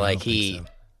 Like he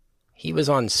was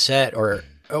on set, or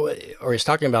he's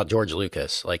talking about George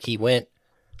Lucas. Like he went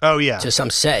to some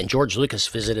set, and George Lucas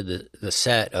visited the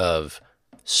set of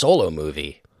Solo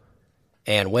movie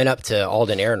and went up to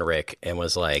Alden Ehrenreich and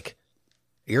was like,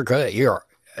 "You're good.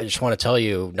 I just want to tell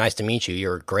you, nice to meet you.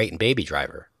 You're great in Baby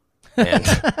Driver." And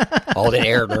Alden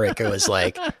Ehrenreich was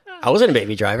like, "I wasn't a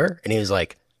Baby Driver," and he was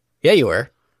like, "Yeah, you were.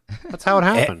 That's how it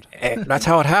happened. And that's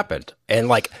how it happened." And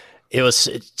like, it was,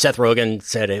 Seth Rogen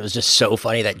said it was just so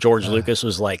funny that George Lucas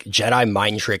was like Jedi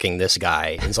mind tricking this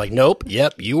guy. And he's like, "Nope,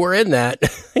 yep, you were in that."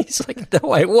 He's like,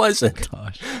 "No, I wasn't."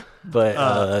 Gosh.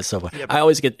 But so I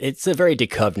always get, it's a very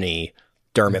Duchovny,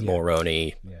 Dermot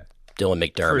Mulroney, Dylan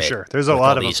McDermott. For sure. There's a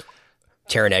lot of these.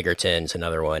 Taron Egerton's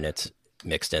another one. It's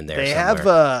mixed in there. They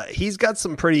somewhere. He's got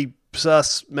some pretty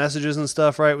sus messages and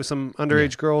stuff, right? With some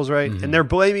underage girls, right? Mm-hmm. And they're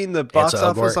blaming the box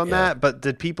office on that. But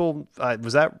did people,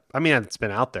 was that, I mean, it's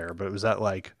been out there, but was that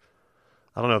like,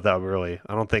 I don't know if that really,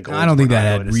 I don't think that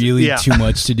had really too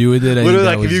much to do with it. Literally,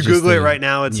 like if you Google it right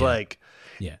now, it's like,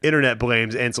 internet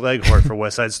blames Ansel Elgort for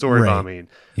West Side Story bombing.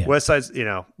 Yeah. West Side's,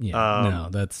 no,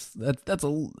 that's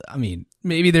I mean,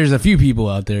 maybe there's a few people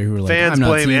out there who are like, fans I'm not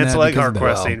blame Ansel Elgort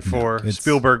questing for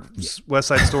Spielberg's West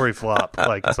Side Story flop.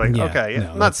 Like, it's like,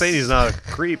 I'm not saying he's not a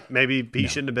creep. Maybe he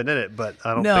shouldn't have been in it, but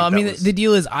I don't think I mean, the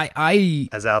deal is, I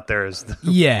as out there as the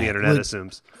internet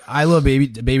assumes. I love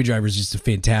Baby Driver is just a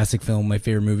fantastic film. My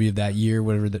favorite movie of that year,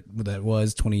 whatever that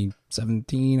was,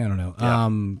 2017. I don't know.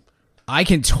 Yeah. I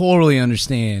can totally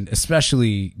understand,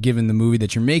 especially given the movie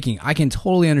that you're making. I can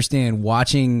totally understand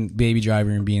watching Baby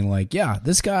Driver and being like, yeah,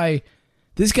 this guy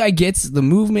gets the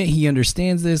movement. He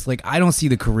understands this. Like, I don't see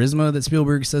the charisma that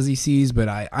Spielberg says he sees, but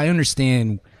I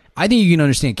understand. I think you can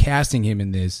understand casting him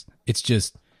in this. It's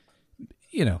just,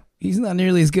 he's not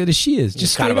nearly as good as she is.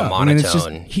 Just kind of a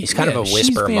monotone. He's kind of a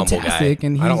whisper mumble guy.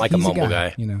 And I don't like a mumble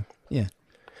guy. Yeah.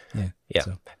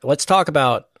 So. Let's talk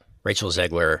about Rachel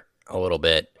Zegler a little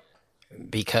bit,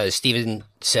 because Steven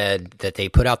said that they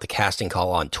put out the casting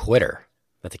call on Twitter,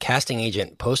 that the casting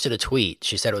agent posted a tweet.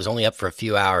 She said it was only up for a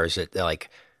few hours. It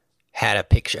had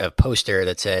a poster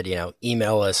that said,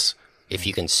 email us if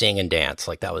you can sing and dance.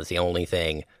 Like, that was the only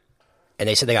thing. And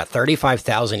they said they got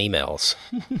 35,000 emails,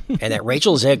 and that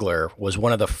Rachel Zegler was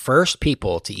one of the first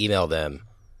people to email them,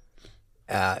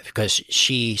 because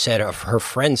she said her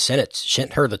friend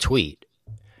sent her the tweet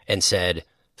and said,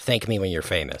 "Thank me when you're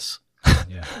famous."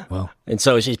 Yeah, well, and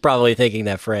so she's probably thanking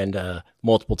that friend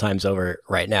multiple times over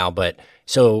right now. But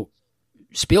so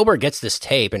Spielberg gets this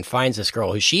tape and finds this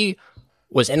girl who she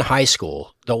was in high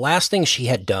school. The last thing she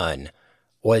had done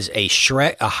was a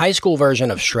high school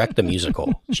version of Shrek the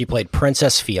Musical. She played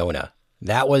Princess Fiona.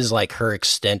 That was like her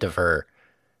extent of her,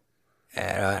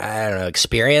 I don't know,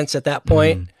 experience at that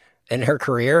point in her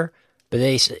career. But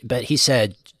he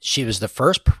said she was the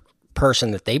first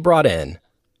person that they brought in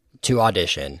to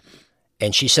audition.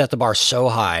 And she set the bar so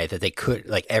high that they could,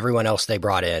 like, everyone else they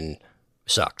brought in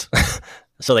sucked.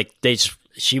 So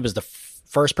she was the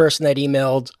first person that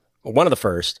emailed, one of the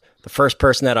first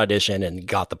person that auditioned and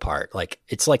got the part. Like,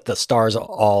 it's like the stars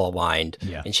all aligned.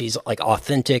 Yeah. And she's like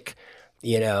authentic,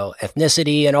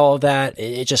 ethnicity and all of that.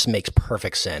 It just makes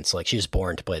perfect sense. Like, she was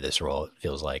born to play this role, it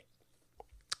feels like.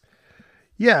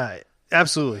 Yeah.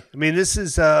 Absolutely. I mean, this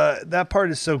is that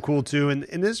part is so cool too, and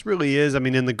this really is. I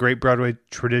mean, in the great Broadway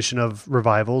tradition of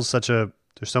revivals, there's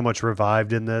so much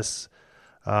revived in this,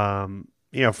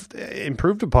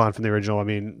 improved upon from the original. I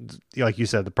mean, like you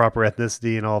said, the proper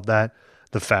ethnicity and all of that,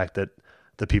 the fact that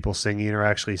the people singing are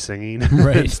actually singing,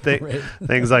 right?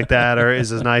 Things like that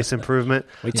is a nice improvement.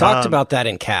 We talked about that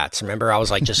in Cats. Remember, I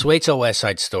was like, just wait till West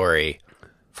Side Story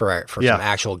for some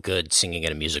actual good singing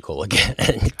in a musical again.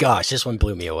 And gosh, this one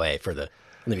blew me away for the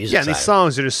music side. And these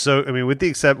songs are just so, I mean,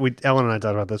 Ellen and I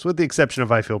talked about this, with the exception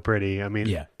of I Feel Pretty. I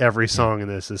mean, every song in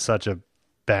this is such a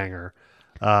banger.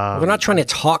 We're not trying to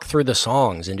talk through the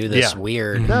songs and do this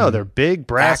weird. No, they're big,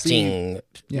 brassy, version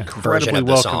incredibly of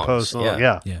the well songs. composed songs.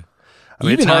 Yeah. I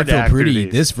mean, even I Feel Pretty,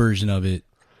 this version of it,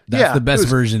 that's the best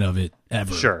version of it.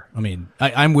 ever. Sure. I mean,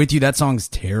 I'm with you. That song's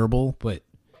terrible, but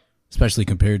especially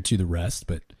compared to the rest.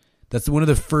 But that's one of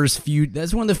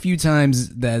the few times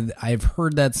that I've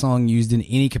heard that song used in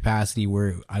any capacity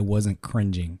where I wasn't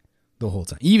cringing the whole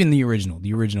time. Even the original.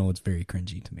 The original, it's very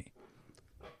cringy to me.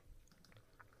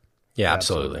 Yeah,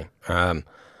 absolutely. I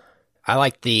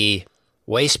like the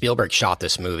way Spielberg shot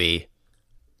this movie.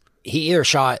 He either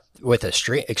shot with a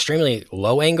extremely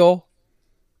low angle,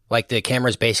 like the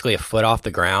camera's basically a foot off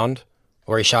the ground,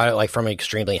 or he shot it like from an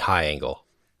extremely high angle.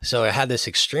 So it had this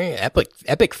extreme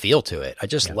epic feel to it. I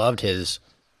just loved his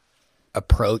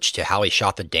approach to how he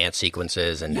shot the dance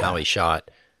sequences and how he shot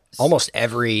almost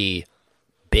every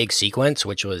big sequence,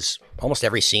 which was almost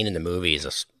every scene in the movie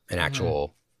is an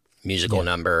actual musical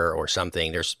number or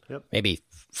something. There's maybe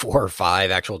 4 or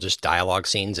 5 actual just dialogue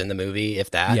scenes in the movie,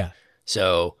 if that. Yeah.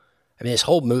 So, I mean, this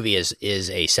whole movie is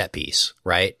a set piece,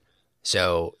 right?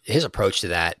 So his approach to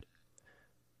that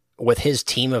with his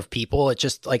team of people, it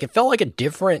just like, it felt like a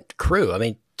different crew. I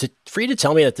mean, for you to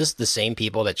tell me that this is the same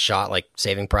people that shot like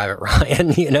Saving Private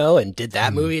Ryan, you know, and did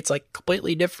that movie, it's like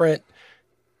completely different.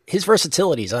 His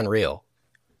versatility is unreal.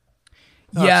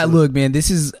 Yeah, look, man, this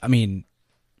is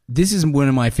one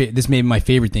of my this may be my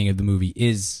favorite thing of the movie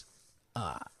is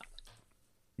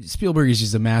Spielberg is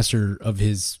just a master of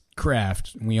his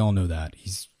craft. And we all know that.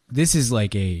 This is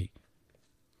like to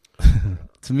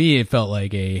me, it felt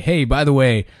like hey, by the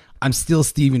way, I'm still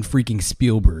Steven freaking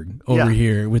Spielberg over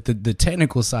here with the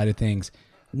technical side of things.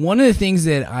 One of the things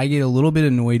that I get a little bit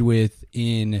annoyed with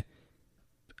in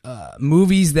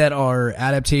movies that are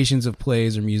adaptations of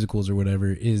plays or musicals or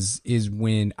whatever is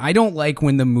when I don't like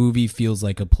when the movie feels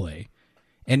like a play.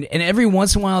 And every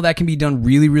once in a while that can be done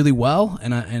really, really well.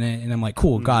 And I'm like,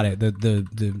 cool, got it.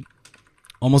 The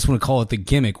almost want to call it the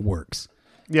gimmick works.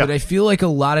 Yeah. But I feel like a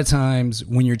lot of times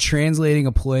when you're translating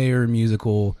a play or a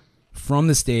musical from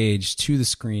the stage to the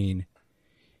screen,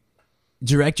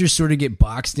 directors sort of get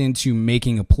boxed into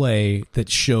making a play that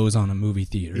shows on a movie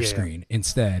theater screen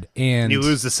instead. And you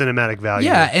lose the cinematic value.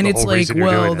 Yeah, and it's like,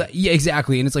 well, yeah,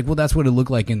 exactly. And it's like, well, that's what it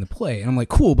looked like in the play. And I'm like,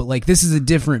 cool, but like this is a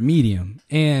different medium.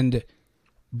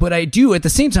 But I do, at the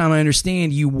same time, I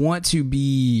understand you want to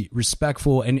be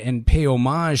respectful and pay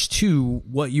homage to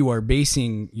what you are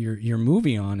basing your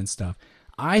movie on and stuff.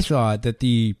 I thought that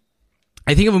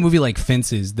I think of a movie like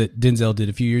Fences that Denzel did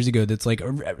a few years ago that's like,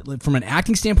 from an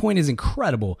acting standpoint, is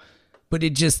incredible. But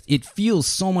it feels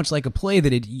so much like a play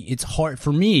that it's hard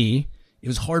for me. It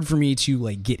was hard for me to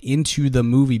like get into the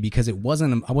movie because I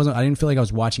didn't feel like I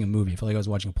was watching a movie. I felt like I was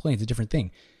watching a play. It's a different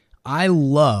thing. I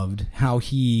loved how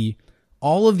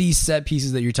all of these set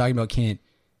pieces that you're talking about, Kent,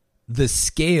 the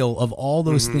scale of all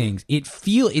those things, it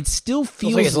still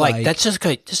feels like that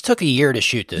just took a year to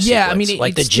shoot this. Yeah, sequence. I mean,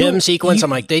 like the gym sequence. I'm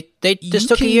like, they just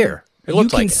took a year. It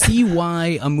looked like you can see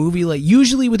why a movie like,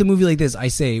 usually with a movie like this, I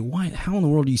say, how in the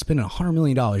world do you spend $100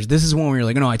 million? This is one where you're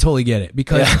like, no, I totally get it,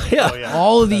 because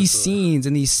all of these scenes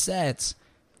and these sets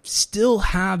still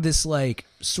have this like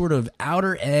sort of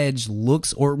outer edge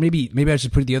looks, or maybe I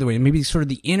should put it the other way. Maybe sort of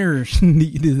the inner,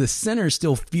 the center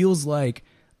still feels like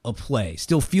a play,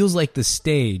 still feels like the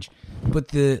stage, but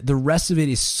the rest of it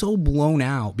is so blown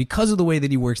out because of the way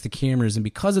that he works the cameras and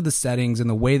because of the settings and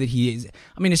the way that he is.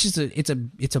 I mean, it's just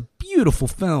it's a beautiful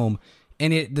film,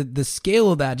 and the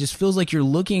scale of that just feels like you're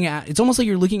looking at. It's almost like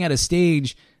you're looking at a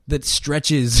stage that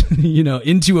stretches,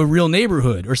 into a real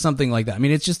neighborhood or something like that. I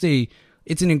mean,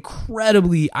 it's an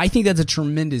incredibly, I think that's a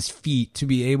tremendous feat to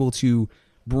be able to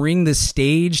bring the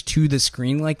stage to the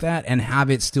screen like that and have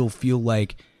it still feel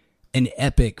like an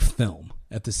epic film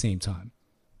at the same time.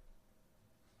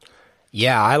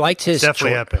 Yeah, I liked his...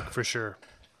 Definitely epic, for sure.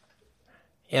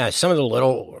 Yeah, some of the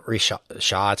little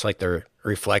shots, like the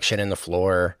reflection in the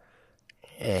floor,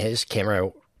 and his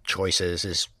camera choices,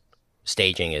 his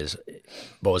staging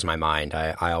blows my mind.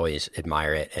 I always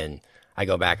admire it, and I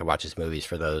go back and watch his movies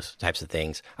for those types of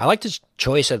things. I like his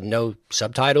choice of no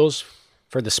subtitles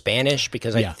for the Spanish,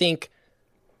 because I think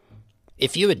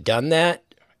if you had done that,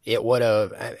 it would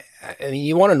have... I mean,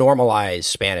 you want to normalize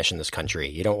Spanish in this country.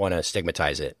 You don't want to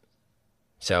stigmatize it.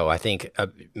 So I think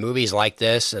movies like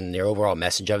this and the overall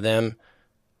message of them,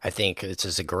 I think it's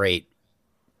just a great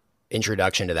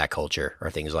introduction to that culture, or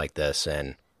things like this.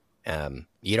 And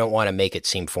you don't want to make it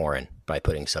seem foreign by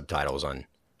putting subtitles on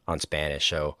Spanish.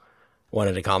 So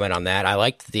wanted to comment on that. I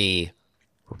liked the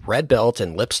red belt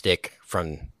and lipstick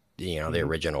from the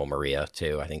original Maria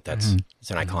too. I think it's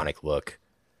an iconic look.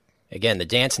 Again, the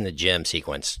dance in the gym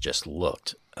sequence just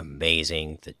looked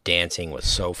amazing. The dancing was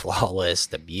so flawless.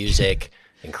 The music,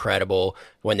 incredible.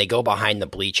 When they go behind the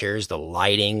bleachers, the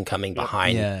lighting coming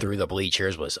behind through the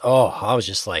bleachers was, I was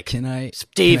just like,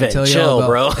 Steven, chill,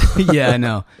 bro. Yeah, I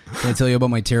know. Can I tell you about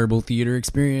my terrible theater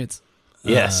experience?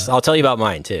 Yes, I'll tell you about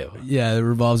mine too. Yeah, it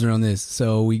revolves around this.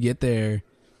 So we get there,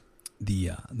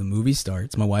 the movie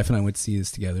starts. My wife and I went to see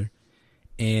this together,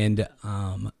 and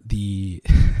the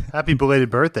happy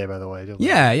belated birthday, by the way.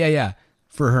 Yeah,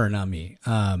 for her, not me.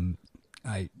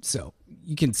 So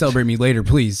you can celebrate me later,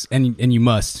 please, and you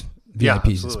must,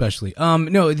 VIPs especially.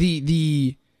 No,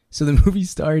 so the movie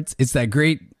starts. It's that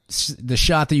great the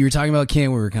shot that you were talking about,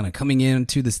 Ken, where we're kind of coming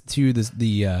into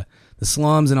the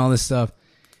slums and all this stuff.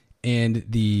 And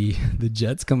the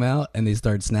jets come out and they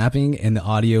start snapping and the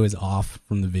audio is off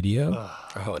from the video.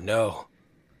 Oh no.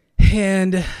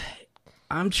 And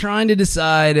I'm trying to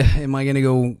decide, am I going to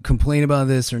go complain about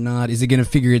this or not? Is it going to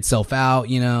figure itself out,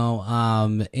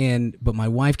 but my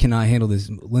wife cannot handle this.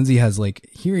 Lindsay has like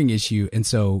hearing issue. And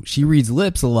so she reads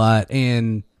lips a lot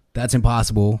and that's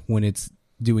impossible when it's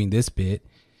doing this bit.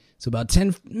 So about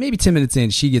maybe 10 minutes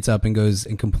in, she gets up and goes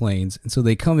and complains. And so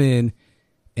they come in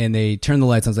and they turn the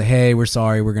lights on and say, hey, we're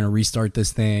sorry. We're going to restart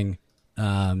this thing.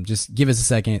 Just give us a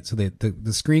second. So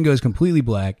the screen goes completely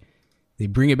black. They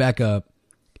bring it back up.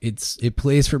 It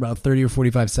plays for about 30 or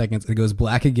 45 seconds. It goes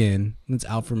black again. And it's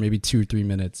out for maybe 2 or 3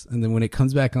 minutes. And then when it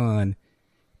comes back on,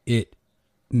 it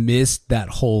missed that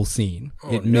whole scene.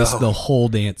 It missed the whole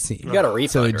dance scene. You got a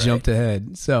refund, so it jumped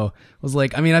ahead. So I was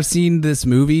like, I've seen this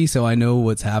movie, so I know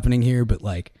what's happening here. But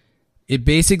like, it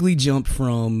basically jumped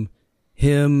from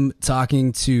him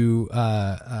talking to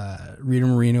Rita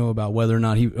Moreno about whether or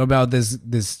not his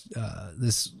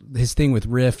thing with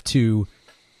Riff to,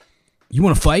 you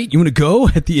want to fight? You want to go?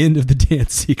 At the end of the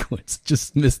dance sequence,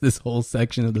 just missed this whole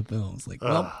section of the film. It's like,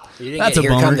 that's a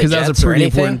bummer because that was a pretty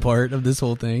important part of this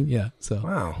whole thing. Yeah, so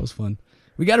it was fun.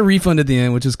 We got a refund at the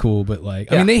end, which is cool, but like,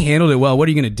 they handled it well. What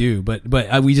are you going to do? But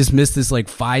we just missed this like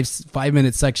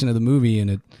 5-minute section of the movie,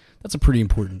 and that's a pretty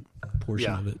important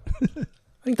portion of it.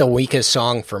 I think the weakest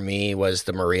song for me was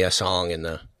the Maria song in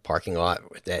the parking lot.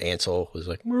 That Ansel was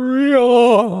like,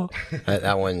 Maria.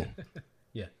 that one,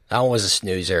 that one was a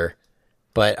snoozer.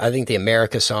 But I think the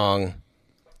America song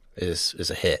is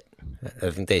a hit.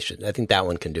 I think that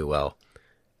one can do well.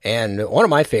 And one of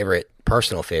my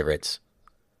personal favorites,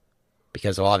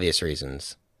 because of obvious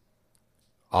reasons,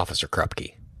 Officer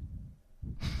Krupke.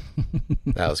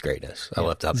 That was greatness. I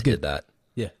loved how they did that.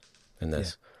 Yeah. In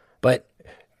this. Yeah. But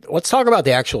let's talk about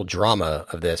the actual drama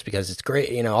of this, because it's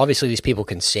great. Obviously these people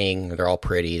can sing. They're all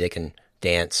pretty. They can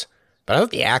dance. But I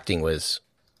thought the acting was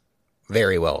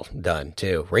very well done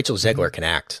too. Rachel Zegler can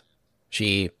act.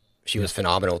 She was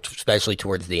phenomenal, especially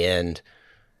towards the end.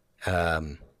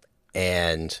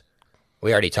 And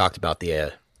we already talked about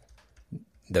the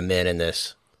men in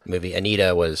this movie.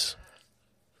 Anita was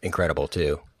incredible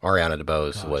too. Ariana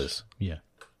DeBose was. Yeah.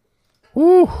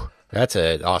 Woo! That's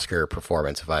an Oscar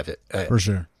performance if I've for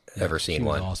sure ever seen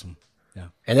one. Awesome. Yeah.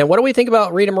 And then what do we think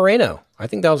about Rita Moreno? I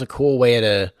think that was a cool way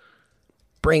to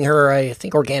bring her, I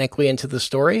think, organically into the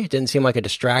story. It didn't seem like a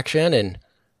distraction, and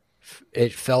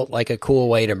it felt like a cool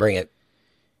way to bring it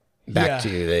back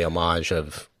to the homage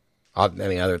of,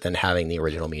 other than having the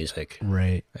original music.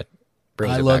 Right.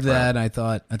 I love that. I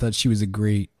thought she was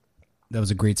that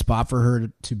was a great spot for her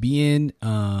to be in.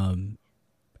 And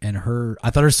I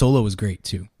thought her solo was great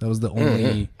too. That was the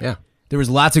only, there was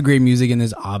lots of great music in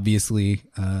this, obviously.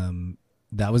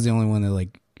 That was the only one that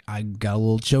I got a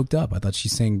little choked up. I thought she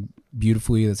sang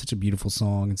beautifully. That's such a beautiful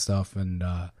song and stuff. And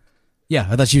I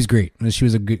thought she was great. She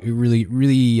was a good, really,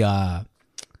 that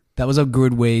was a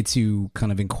good way to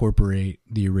kind of incorporate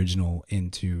the original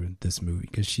into this movie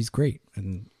because she's great.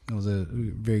 And it was a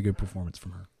very good performance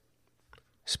from her.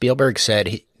 Spielberg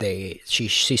said she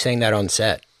sang that on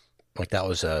set. Like that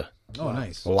was a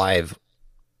live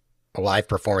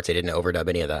performance. They didn't overdub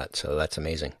any of that. So that's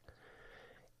amazing.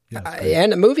 Yeah,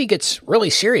 and the movie gets really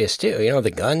serious too.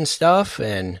 The gun stuff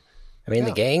and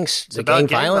the gang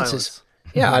violence is.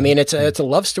 Yeah, it's a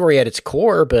love story at its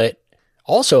core, but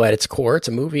also at its core, it's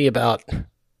a movie about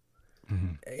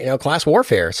class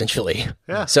warfare essentially.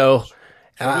 Yeah. So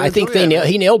I think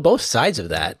he nailed both sides of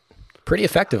that pretty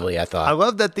effectively. I thought. I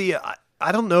love that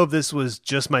I don't know if this was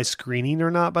just my screening or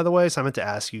not, by the way. So I meant to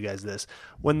ask you guys this: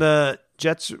 when the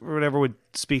Jets or whatever would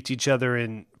speak to each other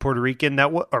in Puerto Rican,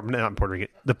 or not Puerto Rican,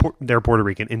 they're Puerto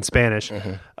Rican in Spanish.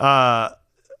 Mm-hmm.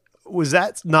 Was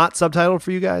that not subtitled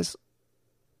for you guys?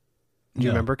 Do you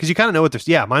remember? Because you kind of know what they're.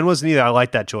 Yeah, mine wasn't either. I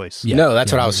like that choice. Yeah. No,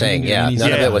 that's what I was saying. Yeah,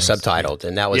 none of it was subtitled,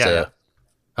 and that was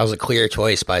a clear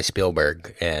choice by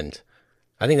Spielberg, and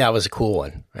I think that was a cool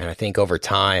one. And I think over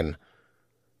time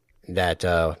that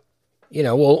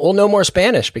we'll know more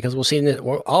Spanish because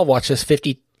I'll watch this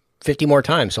 50 more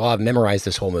times, so I'll have memorized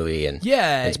this whole movie in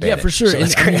Spanish. For sure. So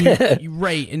that's and you're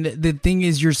right. And the thing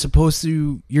is, you're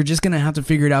just gonna have to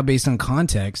figure it out based on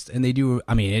context. And they do.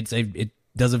 I mean, it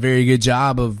does a very good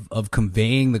job of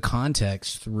conveying the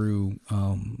context through.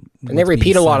 And they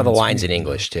repeat a lot of the lines in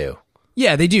English too.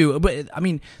 Yeah, they do. But I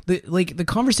mean, the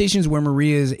conversations where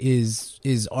Maria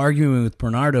is arguing with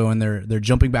Bernardo and they're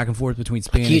jumping back and forth between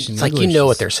Spanish and English. Like you know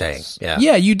what they're saying. Yeah,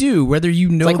 yeah, you do. Whether you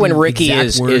know it's like when Ricky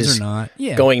is or not.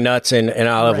 Yeah. going nuts in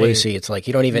I Love Lucy. It's like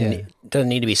you don't even it doesn't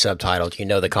need to be subtitled. You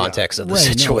know the context of the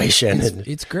situation. No,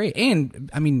 it's great,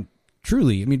 and I mean.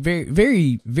 Truly, I mean, very,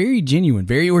 very, very genuine,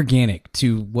 very organic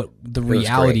to what the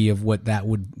reality of what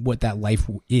that life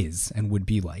is and would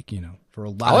be like. For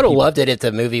a lot. I would have loved it if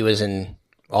the movie was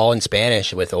all in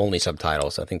Spanish with only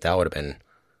subtitles. I think that would have been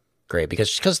great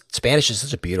because Spanish is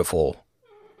such a beautiful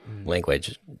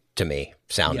language to me,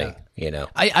 sounding.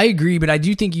 I agree, but I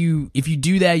do think if you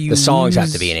do that, the songs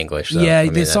have to be in English. Though. Yeah,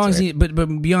 the songs, right.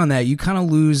 but beyond that, you kind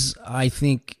of lose. I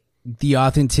think. The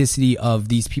authenticity of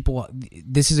these people.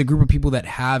 This is a group of people that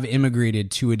have immigrated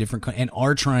to a different country and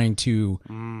are trying to,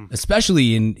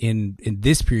 especially in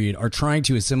this period, are trying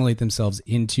to assimilate themselves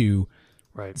into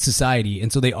society.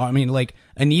 And so they are. I mean, like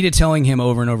Anita telling him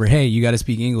over and over, "Hey, you got to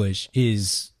speak English,"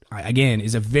 is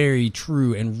a very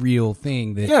true and real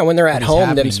thing. That when they're at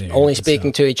home, they're only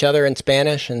speaking to each other in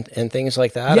Spanish and things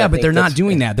like that. Yeah, but they're not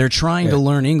doing that. They're trying to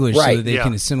learn English so that they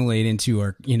can assimilate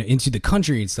into into the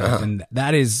country and stuff. And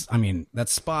that is, I mean,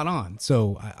 that's spot on.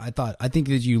 So I think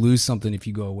that you lose something if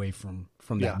you go away from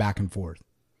that back and forth.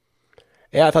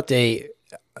 Yeah, I thought the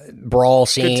brawl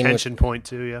scene, good tension point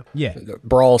too. Yeah, the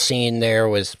brawl scene there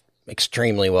was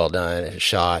extremely well done.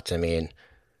 Shot. I mean,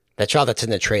 that shot that's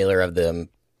in the trailer of them.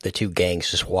 The two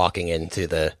gangs just walking into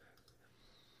the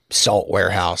salt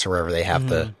warehouse or wherever they have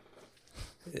the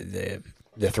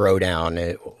throwdown.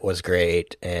 It was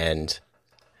great, and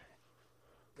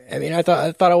I mean, I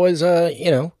thought it was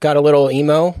got a little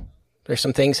emo. There's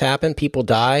some things happen, people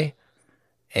die,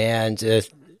 and it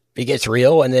gets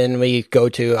real, and then we go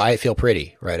to "I Feel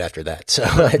Pretty" right after that. So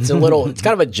it's it's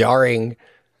kind of a jarring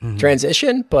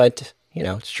transition, but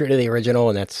it's true to the original,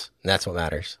 and that's what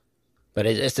matters. But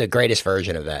it's the greatest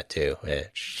version of that too.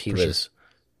 She was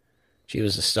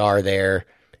a star there,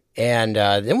 and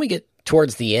then we get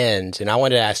towards the end, and I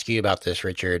wanted to ask you about this,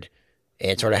 Richard,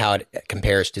 and sort of how it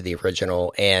compares to the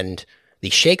original and the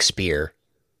Shakespeare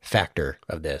factor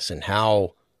of this, and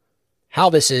how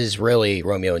this is really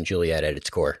Romeo and Juliet at its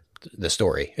core. The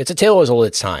story, it's a tale as old as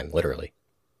its time, literally.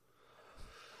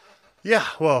 Yeah,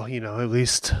 well, at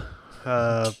least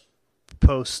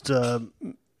post.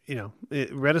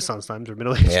 Renaissance times or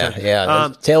Middle Age.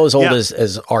 Yeah. Tale as old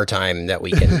as our time that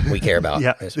we care about.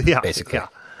 Basically. Yeah.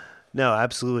 No,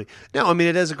 absolutely. No, I mean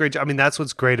it is a great job. I mean that's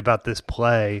what's great about this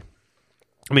play.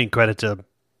 I mean credit to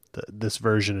this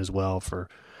version as well for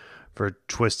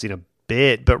twisting a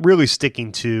bit, but really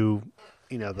sticking to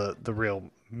the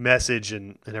real message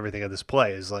and everything of this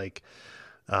play is like,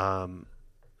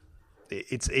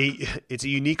 it's a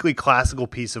uniquely classical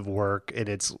piece of work in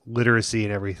its literacy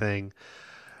and everything.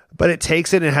 But it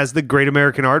takes it and it has the great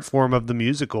American art form of the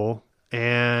musical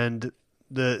and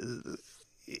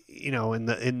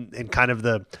and kind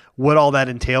of what all that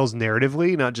entails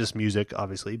narratively, not just music,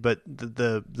 obviously, but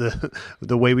the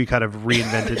way we kind of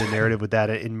reinvented a narrative with that,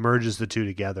 it merges the two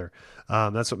together.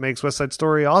 That's what makes West Side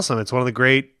Story awesome. It's one of the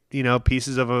great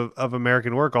pieces of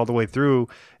American work all the way through,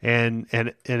 and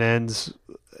it ends,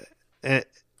 it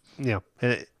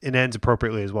ends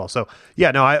appropriately as well. So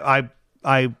yeah, no,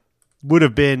 I would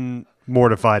have been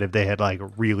mortified if they had like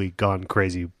really gone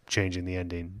crazy changing the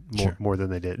ending more than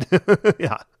they did.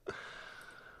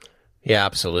 Yeah,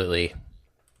 absolutely.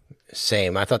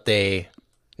 Same. I thought they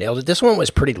nailed it. This one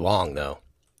was pretty long though.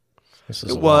 This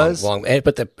is long,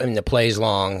 but the play's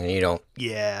long, and you don't.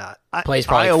 Yeah, play's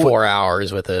probably 4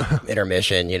 hours with a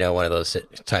intermission. One of those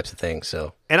types of things.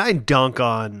 So, and I dunk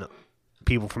on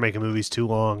people for making movies too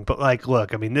long, but like,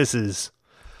 look, I mean, this is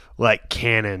like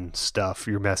canon stuff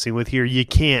you're messing with here. You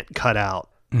can't cut out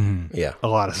a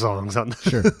lot of songs on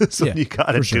so you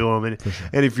got to do them,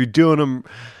 and if you're doing them,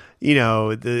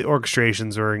 the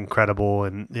orchestrations are incredible,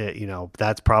 and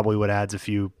that's probably what adds a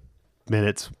few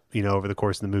minutes over the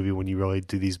course of the movie when you really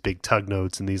do these big tug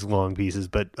notes and these long pieces.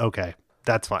 But okay,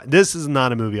 that's fine. This is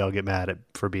not a movie I'll get mad at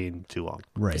for being too long.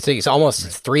 Right. So it's almost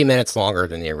 3 minutes longer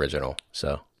than the original.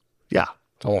 So yeah,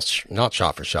 it's almost not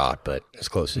shot for shot, but as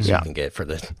close as you can get for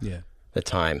the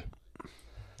time.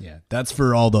 Yeah, that's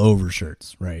for all the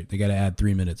overshirts, right? They got to add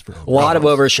 3 minutes for A lot of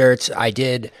overshirts. I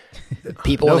did.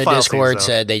 People No in the file Discord scenes,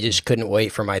 though. said they just couldn't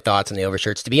wait for my thoughts on the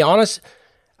overshirts. To be honest,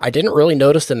 I didn't really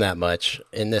notice them that much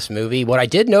in this movie. What I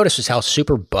did notice was how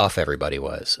super buff everybody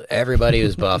was. Everybody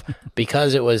was buff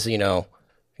because it was, I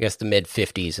guess the mid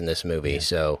 50s in this movie.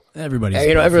 So everybody's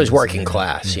everyone's working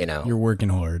class. You're working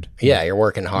hard. Yeah, you're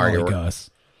working hard. Like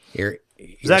us. You're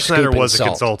Zack Snyder scooping was a salt.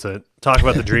 consultant. Talk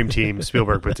about the dream team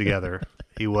Spielberg put together.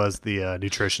 He was the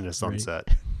nutritionist on set.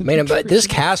 Man, but this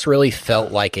cast really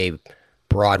felt like a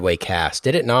Broadway cast,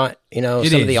 did it not? Some of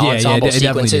the ensemble it definitely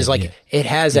sequences, did, like it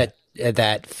has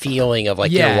that feeling of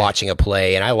like you're watching a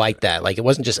play, and I like that. Like it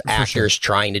wasn't just actors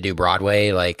trying to do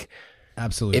Broadway. Like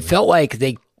Absolutely, it felt like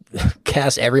they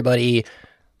cast everybody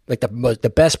like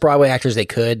the best Broadway actors they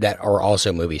could that are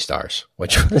also movie stars,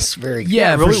 which was very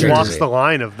Yeah, It really sure. walks the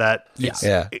line of that.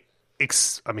 Yeah.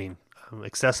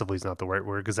 Excessively is not the right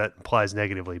word because that implies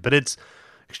negatively, but it's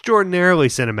extraordinarily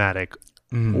cinematic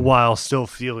while still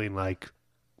feeling like,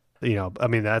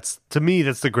 that's to me,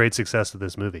 that's the great success of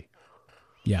this movie.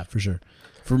 Yeah, for sure.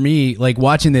 For me, like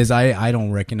watching this, I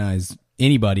don't recognize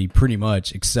anybody pretty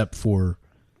much except for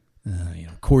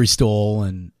Corey Stoll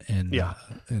and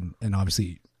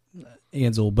obviously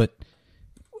Ansel. But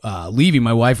leaving,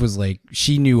 my wife was like,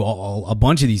 she knew a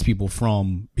bunch of these people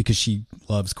because she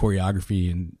loves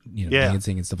choreography and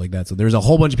dancing and stuff like that. So there's a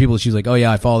whole bunch of people. She's like, oh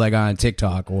yeah, I follow that guy on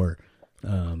TikTok. Or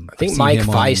I think Mike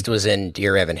Feist was in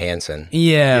Dear Evan Hansen.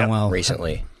 Yeah, well,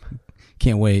 recently.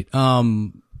 Can't wait.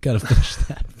 Got to finish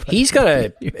that. He's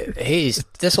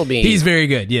very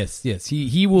good. Yes.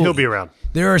 He will. He'll be around.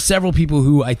 There are several people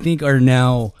who I think are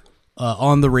now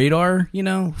on the radar,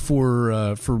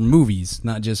 for movies,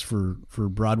 not just for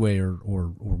Broadway or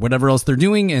whatever else they're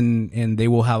doing, and they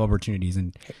will have opportunities,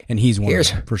 and he's one of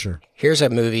them, for sure. Here's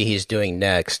a movie he's doing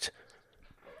next.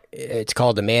 It's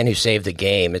called The Man Who Saved the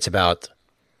Game. It's about,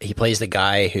 he plays the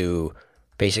guy who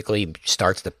basically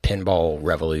starts the pinball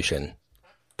revolution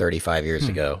 35 years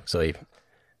ago. So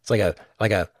it's like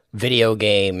a video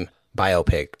game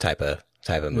biopic type of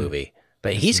movie.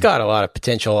 But he's got a lot of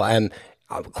potential.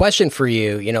 A question for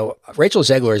you, Rachel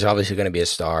Zegler is obviously going to be a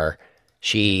star.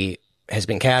 She has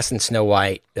been cast in Snow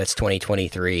White. That's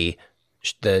 2023.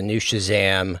 The new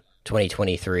Shazam,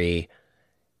 2023.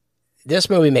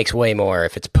 This movie makes way more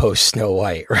if it's post Snow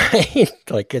White, right?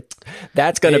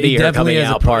 That's going to be her coming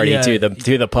out party to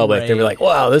the public. Right. They'll be like,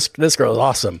 "Wow, this girl is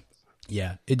awesome."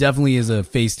 Yeah, it definitely is a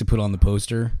face to put on the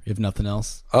poster, if nothing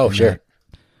else. Oh, sure.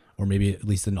 Or maybe at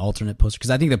least an alternate poster, because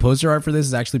I think the poster art for this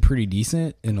is actually pretty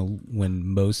decent, when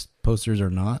most posters are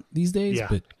not these days. Yeah,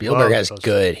 but Spielberg has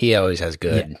good. He always has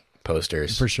good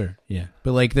posters for sure. Yeah,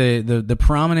 but like the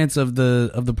prominence of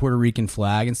the Puerto Rican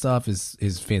flag and stuff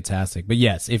is fantastic. But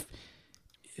yes,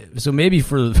 so maybe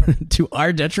to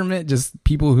our detriment, just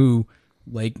people who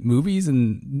like movies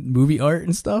and movie art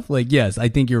and stuff, like, yes, I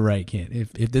think you're right, Kent.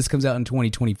 If this comes out in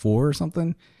 2024 or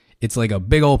something, it's like a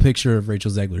big old picture of Rachel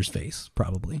Zegler's face,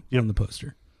 probably, on the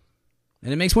poster.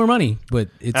 And it makes more money, but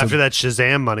it's after that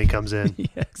Shazam money comes in. Yeah,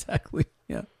 exactly.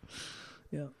 Yeah.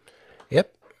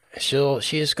 Yep.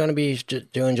 She's going to be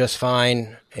doing just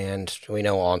fine, and we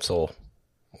know Ansel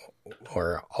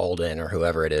or Alden or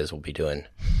whoever it is will be doing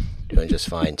just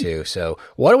fine too. So,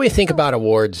 what do we think about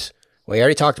awards? We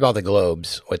already talked about the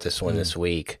Globes with this one this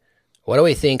week. What do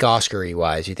we think Oscar-y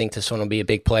wise? You think this one will be a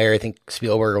big player? I think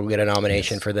Spielberg will get a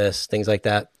nomination for this, things like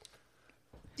that?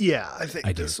 Yeah, I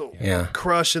think this will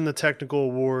crush in the technical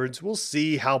awards. We'll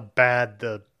see how bad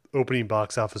the opening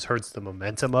box office hurts the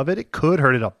momentum of it. It could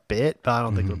hurt it a bit, but I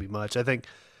don't think it'll be much. I think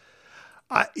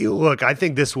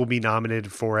this will be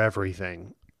nominated for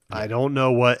everything. Yeah. I don't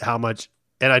know how much,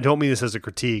 and I don't mean this as a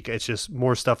critique. It's just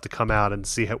more stuff to come out and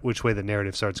see which way the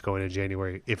narrative starts going in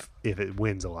January if it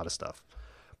wins a lot of stuff.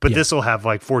 But this will have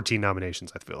like 14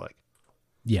 nominations, I feel like.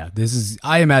 Yeah,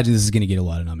 I imagine this is going to get a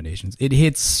lot of nominations. It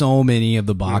hits so many of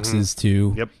the boxes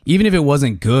too. Yep. Even if it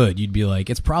wasn't good, you'd be like,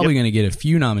 it's probably going to get a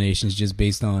few nominations just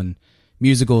based on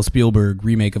musical Spielberg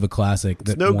remake of a classic.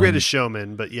 It's no Greatest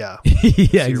Showman, but yeah.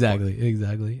 Yeah, exactly.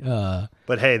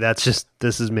 But hey, this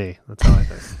is me. That's how I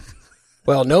think.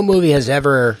 Well, no movie has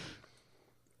ever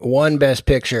won Best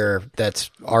Picture that's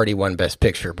already won Best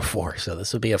Picture before, so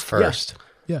this will be a first.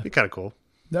 Yeah. Be kind of cool.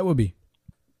 That would be.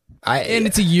 And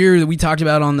it's a year that we talked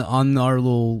about on our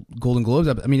little Golden Globes.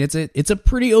 I mean, it's a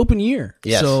pretty open year.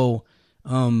 Yes. So,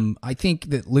 I think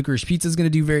that Licorice Pizza is going to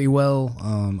do very well.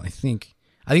 I think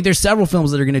there's several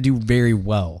films that are going to do very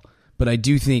well, but I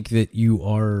do think that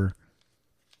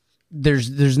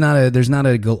there's not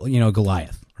a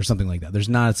Goliath or something like that. There's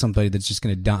not somebody that's just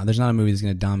going to there's not a movie that's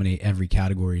going to dominate every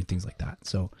category and things like that.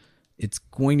 So, it's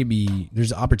going to be,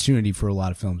 there's opportunity for a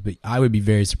lot of films, but I would be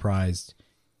very surprised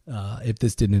if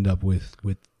this didn't end up with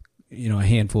a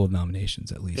handful of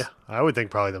nominations at least. Yeah, I would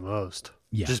think probably the most.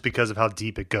 Yeah. Just because of how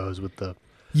deep it goes with the.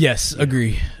 Yes,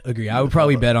 agree. I would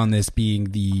probably bet on this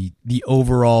being the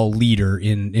overall leader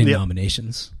in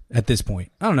nominations at this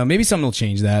point. I don't know. Maybe something will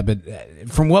change that, but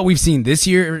from what we've seen this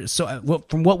year,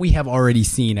 from what we have already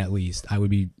seen, at least, I would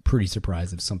be pretty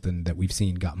surprised if something that we've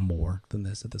seen got more than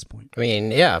this at this point. I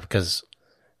mean, yeah, because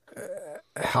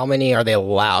how many are they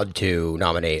allowed to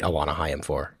nominate Alana Haim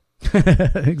for?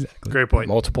 Exactly. Great point.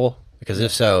 Multiple? Because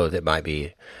if so, that might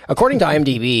be. According to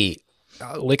IMDb,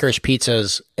 Licorice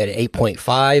Pizza's at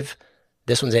 8.5.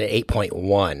 This one's at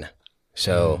 8.1.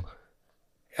 So,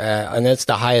 and that's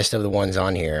the highest of the ones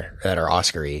on here that are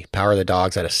Oscar-y. Power of the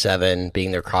Dogs at a 7,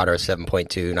 Being the Ricardo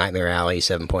 7.2, Nightmare Alley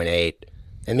 7.8.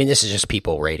 I mean, this is just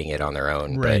people rating it on their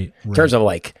own. Right. But in terms of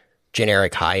like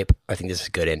generic hype, I think this is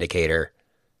a good indicator.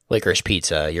 Licorice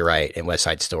Pizza, you're right, and West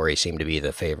Side Story seem to be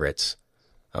the favorites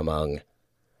among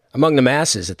the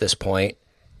masses at this point.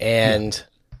 And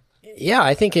yeah,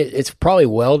 I think it's probably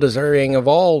well deserving of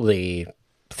all the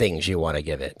things you want to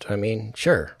give it. I mean,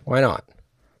 sure, why not?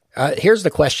 Here's the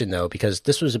question, though, because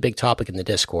this was a big topic in the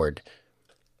Discord,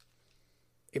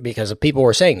 because people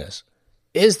were saying this.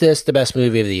 Is this the best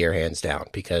movie of the year, hands down?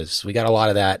 Because we got a lot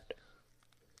of that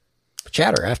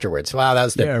chatter afterwards. Wow, that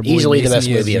was easily the best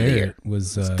movie of the year.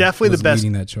 Was definitely the best.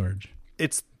 Leading that charge.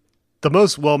 It's the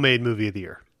most well-made movie of the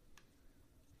year.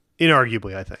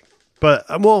 Inarguably, I think. But,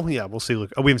 we'll see. We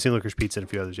haven't seen Licorice Pizza and a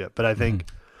few others yet. But I think,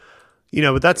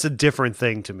 but that's a different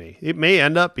thing to me. It may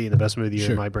end up being the best movie of the year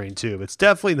in my brain, too. But it's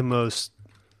definitely the most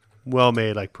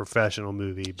well-made, like, professional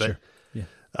movie. But,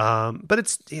 but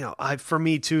it's, for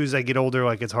me, too, as I get older,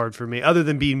 like, it's hard for me, other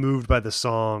than being moved by the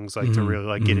songs, like, to really,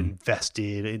 like, get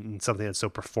invested in something that's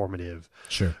so performative.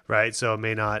 Sure. Right? So it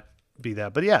may not be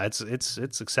that. But, yeah, it's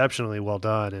exceptionally well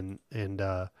done. And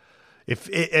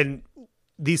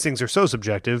these things are so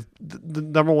subjective. The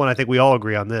number one, I think we all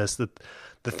agree on this, that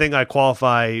the thing I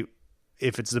qualify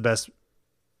if it's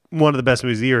one of the best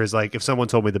movies of the year is like if someone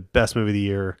told me the best movie of the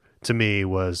year to me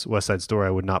was West Side Story,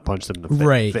 I would not punch them in the face.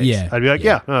 Right, yeah. I'd be like,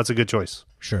 no, that's a good choice.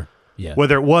 Sure, yeah.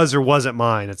 Whether it was or wasn't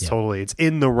mine, it's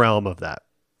in the realm of that.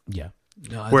 Yeah.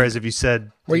 No, Whereas if you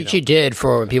said... you did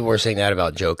for when people were saying that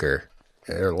about Joker,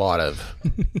 there are a lot of...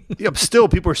 still,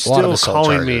 people are still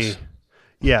calling charges. me...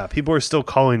 Yeah, people are still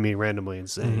calling me randomly and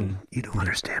saying, you don't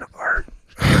understand art.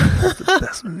 It's the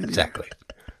best movie. Exactly.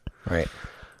 Right.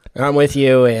 I'm with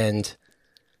you, and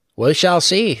we shall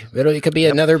see. It could be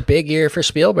another big year for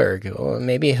Spielberg. Or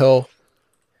maybe I'll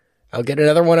get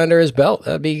another one under his belt.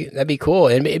 That'd be cool.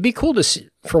 And it'd be cool to see,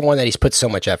 for one that he's put so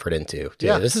much effort into. Too.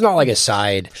 Yeah. This is not like a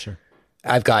side. Sure.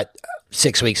 I've got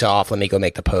 6 weeks off. Let me go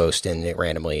make the post, and it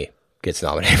randomly gets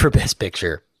nominated for Best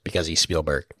Picture because he's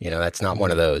Spielberg. That's not one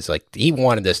of those. Like, he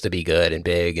wanted this to be good and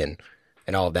big and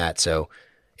all of that. So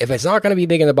if it's not going to be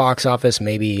big in the box office,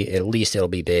 maybe at least it'll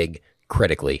be big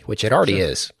critically, which it already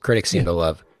is. Critics seem to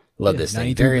love this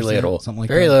thing. Very little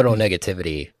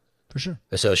negativity for sure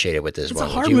associated with this it's one.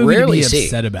 It's a hard you movie rarely to be see.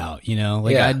 upset about,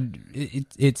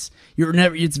 it's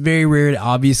very rare,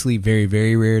 obviously very,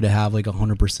 very rare to have like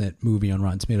 100% movie on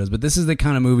Rotten Tomatoes, but this is the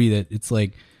kind of movie that it's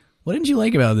like, what didn't you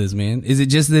like about this, man? Is it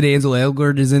just that Ansel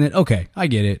Elgort is in it? Okay, I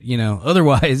get it.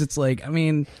 Otherwise, it's like, I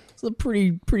mean, it's a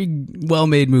pretty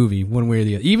well-made movie, one way or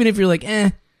the other. Even if you're like,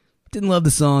 didn't love the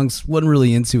songs, wasn't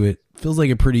really into it, feels like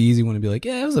a pretty easy one to be like,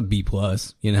 it was a B+,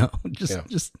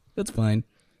 just that's fine.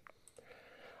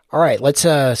 All right, let's.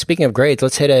 Speaking of grades,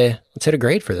 let's hit a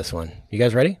grade for this one. You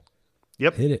guys ready?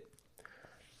 Yep, hit it.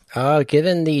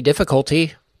 Given the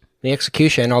difficulty, the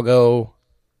execution, I'll go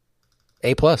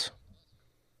A+.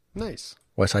 Nice.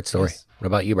 West Side Story. Yes. What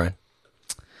about you, Brian?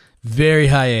 Very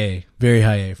high A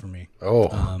for me.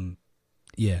 Oh.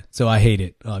 Yeah. So I hate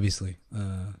it, obviously.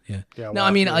 Yeah. No,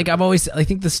 I mean, like I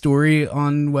think the story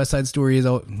on West Side Story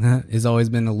has always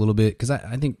been a little bit, because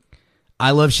I think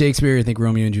I love Shakespeare. I think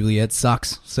Romeo and Juliet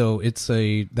sucks. So that's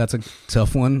a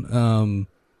tough one.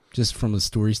 Just from a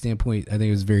story standpoint, I think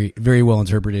it was very, very well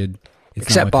interpreted.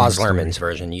 Except Baz Luhrmann's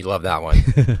version. You love that one.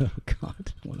 Oh,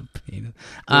 God. What a pain.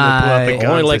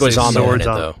 Only like was on it,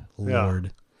 though. Lord.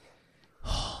 Yeah.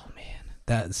 Oh, man.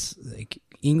 That's like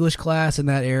English class in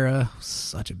that era.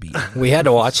 Such a beat. We had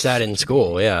to watch that in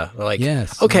school, yeah. Like,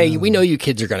 yes. Okay, we know you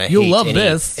kids are going to hate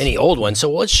any old one, so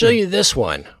let's show you this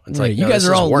one. It's like, you guys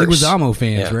are all Leguizamo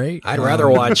fans, right? I'd rather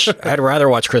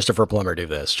watch Christopher Plummer do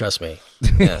this, trust me.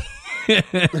 Yeah.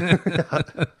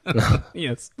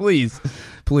 Yes, please.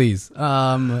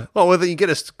 Well, whether you get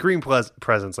a screen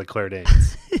presence like Claire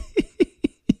Danes.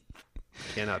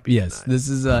 Cannot be Yes, denied. this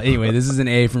is anyway. This is an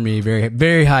A for me. Very,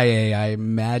 very high A. I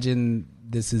imagine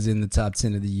this is in the top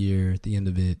 10 of the year at the end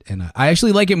of it, and I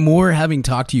actually like it more having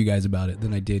talked to you guys about it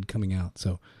than I did coming out.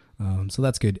 So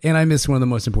that's good. And I missed one of the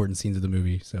most important scenes of the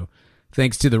movie. So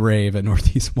thanks to the rave at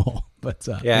Northeast Mall. But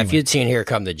Yeah, if you'd seen Here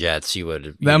Come the Jets, you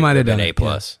would might have been done A it,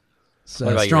 plus. So,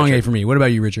 What about you, strong A Richard? for me. What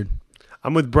about you, Richard?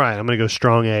 I'm with Brian. I'm going to go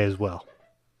strong A as well.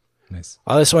 Nice.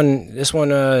 Oh, this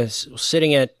one is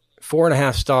sitting at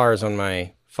 4.5 stars on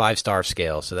my 5-star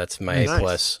scale. So that's my Nice. A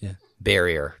plus Yeah.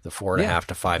 barrier, the 4.5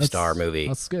 to 5-star movie.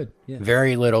 That's good. Yeah.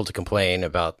 Very little to complain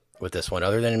about with this one,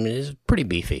 other than it is pretty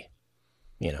beefy,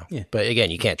 you know. Yeah. But again,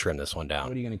 you can't trim this one down.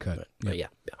 What are you going to cut? But yeah.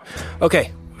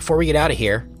 Okay, before we get out of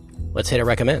here, let's hit a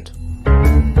recommend.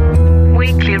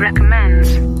 Weekly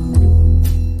recommends.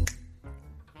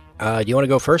 Do you want to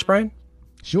go first, Brian?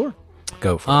 Sure.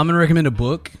 Go for it. I'm going to recommend a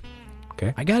book.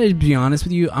 Okay. I got to be honest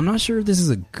with you. I'm not sure if this is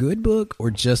a good book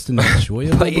or just an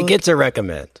enjoyable But it book. gets a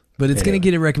recommend. But it's going to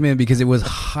get a recommend because it was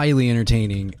highly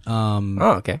entertaining.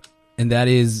 Oh, okay. And that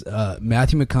is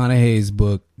Matthew McConaughey's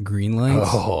book, Green Lights.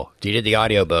 Oh, you did the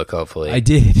audiobook, hopefully. I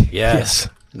did. Yes.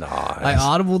 Yeah. Nice. I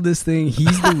audibled this thing.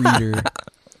 He's the reader.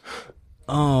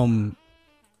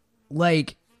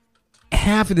 Like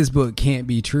half of this book can't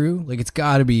be true. Like he's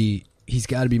got to be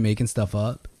making stuff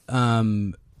up.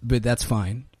 But that's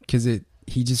fine because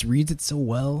he just reads it so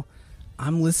well.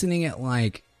 I'm listening at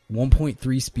like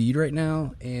 1.3 speed right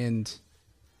now, and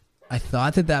I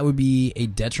thought that would be a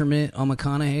detriment on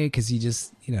McConaughey because he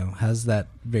just, has that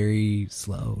very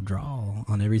slow drawl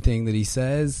on everything that he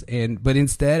says. But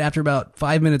instead, after about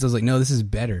 5 minutes, I was like, no, this is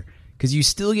better because you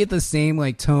still get the same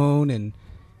like tone and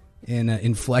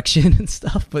inflection and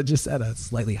stuff, but just at a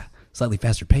slightly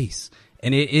faster pace.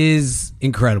 And it is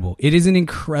incredible. It is an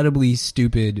incredibly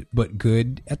stupid but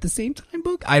good at the same time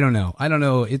book. I don't know.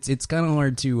 It's kind of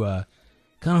hard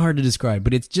to describe,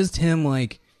 but it's just him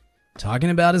like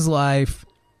talking about his life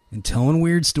and telling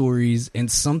weird stories. And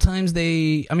sometimes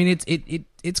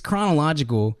it's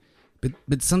chronological,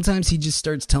 but sometimes he just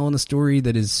starts telling a story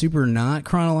that is super not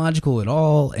chronological at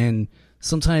all. And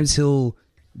sometimes he'll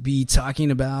be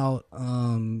talking about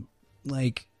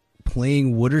like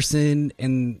playing Wooderson,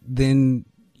 and then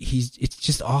it's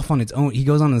just off on its own. He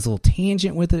goes on this little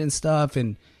tangent with it and stuff,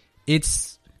 and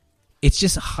it's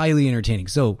just highly entertaining.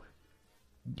 So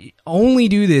only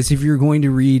do this if you're going to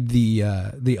read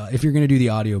if you're going to do the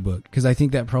audiobook, because I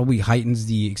think that probably heightens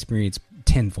the experience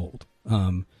tenfold.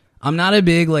 I'm not a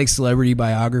big like celebrity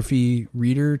biography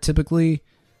reader typically,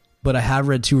 but I have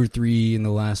read 2 or 3 in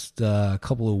the last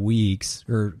couple of weeks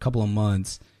or couple of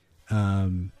months,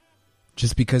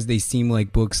 just because they seem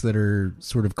like books that are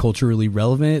sort of culturally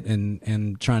relevant,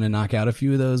 and trying to knock out a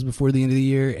few of those before the end of the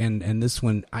year. And this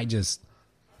one, I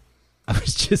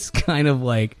was just kind of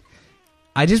like,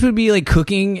 I just would be like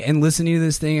cooking and listening to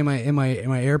this thing in my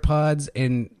AirPods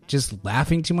and just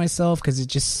laughing to myself because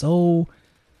it's just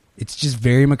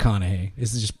very McConaughey.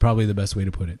 This is just probably the best way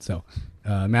to put it. So,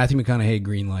 Matthew McConaughey,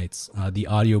 Green Lights, the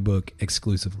audiobook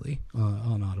exclusively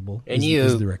on Audible. And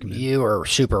is the recommend. you were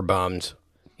super bummed.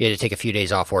 You had to take a few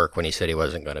days off work when he said he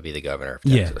wasn't going to be the governor of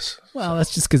Texas. Yeah. Well,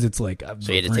 that's just because it's like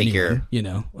So you had to take your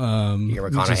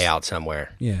McConaughey out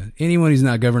somewhere. Yeah, anyone who's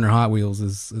not Governor Hot Wheels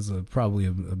is probably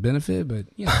a benefit, but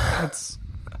that's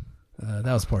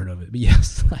that was part of it. But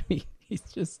yes, I mean he's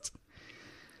just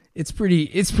it's pretty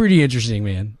interesting,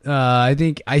 man. I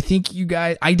think you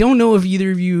guys. I don't know if either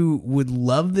of you would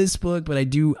love this book, but I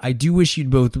do wish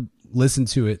you'd both listen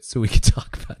to it so we could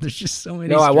talk about it. There's just so many.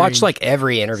 No, I watched like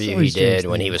every interview he did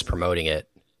when things. he was promoting it.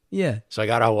 Yeah. So I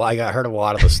heard a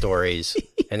lot of the stories,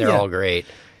 and they're Yeah. all great.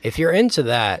 If you're into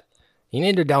that, you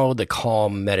need to download the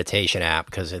Calm meditation app,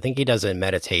 because I think he does a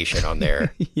meditation on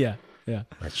there. Yeah.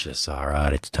 It's just all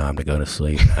right. It's time to go to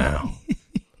sleep now.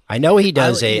 I know he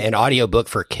does an audiobook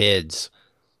for kids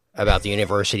about the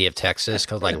University of Texas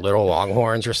called like Little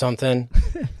Longhorns or something,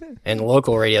 and the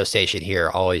local radio station here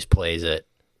always plays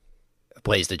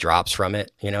the drops from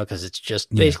it, because it's just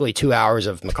basically 2 hours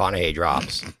of McConaughey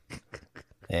drops.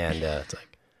 And it's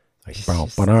like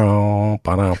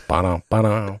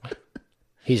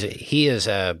he is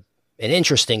an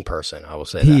interesting person, I will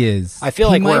say that. He is. I feel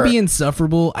he like might be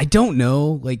insufferable. I don't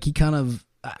know. Like he kind of.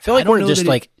 I feel like we're just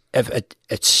like a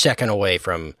second away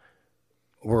from.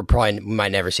 We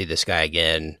might never see this guy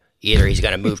again. Either he's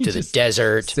going to move to the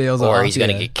desert, sails or off, he's going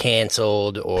to yeah. get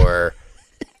canceled, or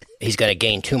he's going to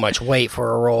gain too much weight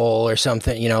for a role or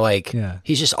something. Yeah.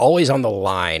 He's just always on the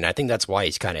line. I think that's why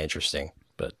he's kind of interesting.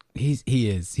 But he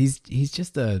is. He's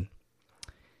just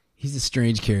he's a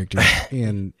strange character,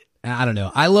 and I don't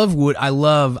know. I love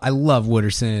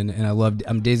Wooderson, and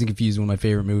I'm Dazed and Confused, one of my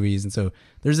favorite movies, and so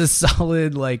there's a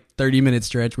solid like 30-minute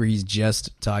stretch where he's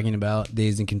just talking about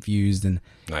Dazed and Confused and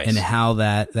how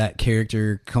that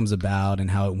character comes about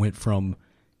and how it went from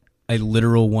a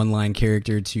literal one-line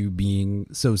character to being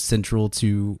so central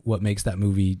to what makes that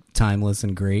movie timeless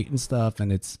and great and stuff.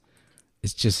 And it's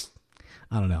just,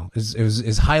 I don't know.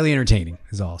 It's highly entertaining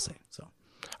is all I'll say.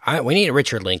 So we need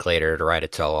Richard Linklater to write a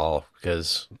tell-all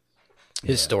because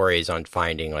his stories on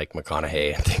finding like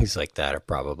McConaughey and things like that are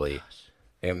probably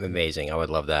amazing. I would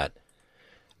love that.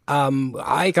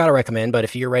 I got to recommend, but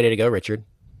if you're ready to go, Richard.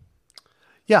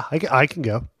 Yeah, I can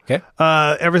go. Okay.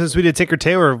 Ever since we did Tinker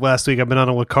Tailor last week, I've been on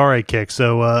a Le Carre kick.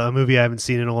 So a movie I haven't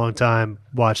seen in a long time.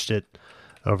 Watched it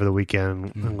over the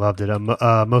weekend and loved it.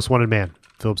 Most Wanted Man,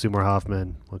 Philip Seymour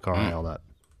Hoffman, Le Carre, all that.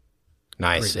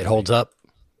 Nice. It holds up.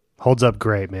 Holds up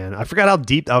great, man. I forgot how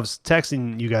deep. I was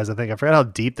texting you guys. I forgot how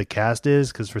deep the cast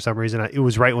is because for some reason it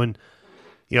was right when,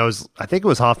 I think it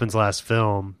was Hoffman's last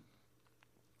film,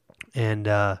 and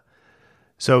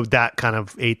so that kind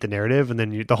of ate the narrative, and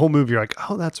then the whole movie, you're like,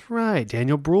 oh, that's right.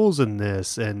 Daniel Bruhl's in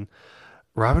this, and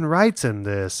Robin Wright's in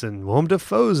this, and Willem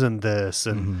Dafoe's in this,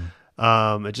 and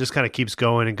it just kind of keeps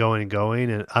going and going and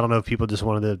going. And I don't know if people just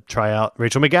wanted to try out.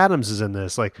 Rachel McAdams is in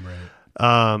this, like,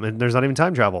 and there's not even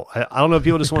time travel. I don't know if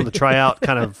people just wanted to try out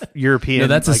kind of European. No,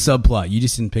 that's a subplot. You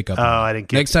just didn't pick up. Oh, I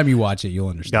didn't. Next time you watch it, you'll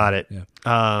understand. Got it.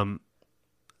 Yeah.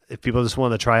 If people just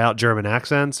wanted to try out German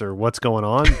accents or what's going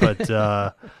on,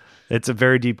 but. It's a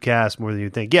very deep cast, more than you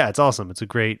think. Yeah, it's awesome. It's a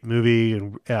great movie,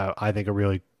 and I think a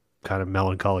really kind of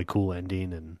melancholy, cool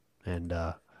ending. And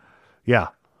yeah,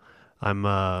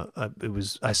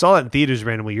 I saw it in theaters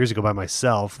randomly years ago by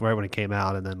myself, right when it came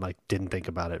out, and then like didn't think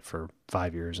about it for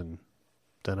 5 years, and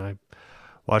then I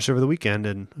watched it over the weekend,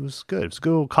 and it was good. It was a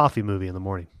good old coffee movie in the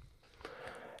morning.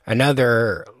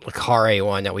 Another Le Carre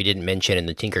one that we didn't mention in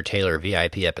the Tinker Tailor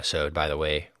VIP episode, by the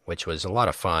way, which was a lot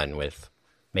of fun with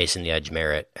Mason the Edge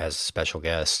Merritt as a special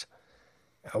guest,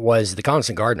 was The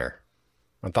Constant Gardener.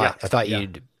 I thought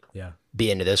you'd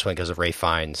be into this one because of Ray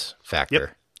Fiennes'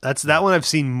 factor. Yep. That one I've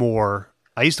seen more.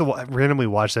 I used to randomly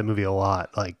watch that movie a lot,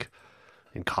 like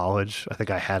in college. I think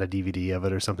I had a DVD of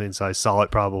it or something, so I saw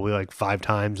it probably like 5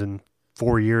 times in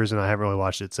 4 years, and I haven't really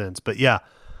watched it since. But yeah,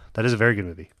 that is a very good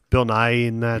movie. Bill Nighy,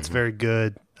 and that's very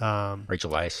good.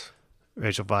 Rachel Weisz,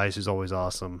 who's always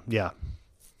awesome. Yeah.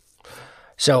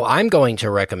 So I'm going to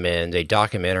recommend a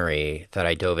documentary that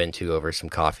I dove into over some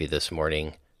coffee this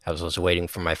morning. I was waiting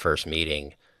for my first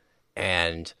meeting,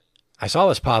 and I saw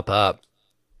this pop up,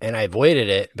 and I avoided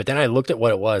it. But then I looked at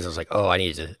what it was. I was like, "Oh, I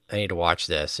need to watch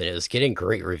this," and it was getting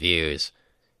great reviews.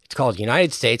 It's called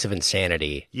United States of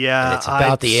Insanity. Yeah, and it's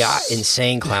about the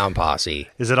insane clown posse.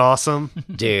 Is it awesome,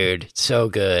 dude? It's so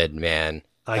good, man.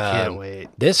 I can't wait.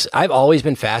 I've always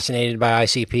been fascinated by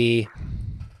ICP,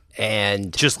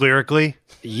 and just lyrically.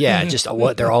 Yeah, just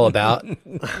what they're all about.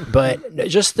 But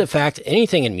just the fact,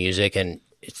 anything in music, and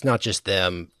it's not just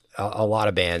them, a lot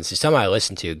of bands, some I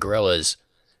listen to, Gorillaz,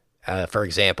 for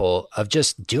example, of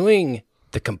just doing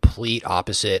the complete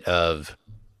opposite of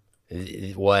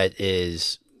what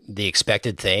is the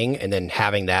expected thing and then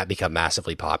having that become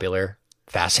massively popular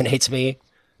fascinates me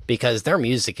because their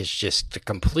music is just the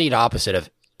complete opposite of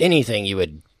anything you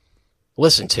would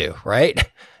listen to, right?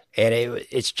 And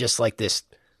it's just like this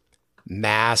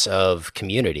mass of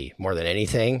community more than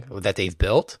anything that they've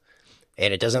built,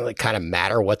 and it doesn't kind of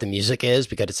matter what the music is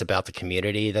because it's about the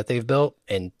community that they've built.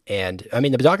 And I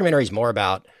mean, the documentary is more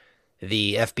about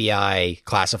the FBI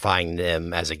classifying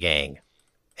them as a gang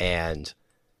and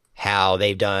how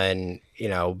they've done,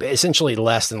 essentially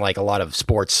less than like a lot of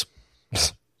sports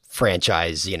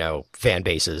franchise, fan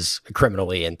bases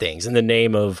criminally and things in the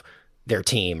name of their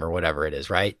team or whatever it is,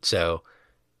 right? So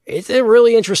it's a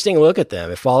really interesting look at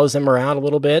them. It follows them around a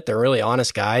little bit. They're really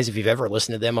honest guys. If you've ever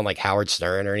listened to them on like Howard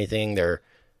Stern or anything, they're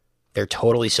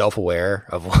totally self-aware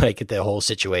of like the whole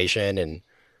situation, and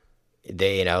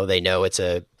they know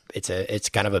it's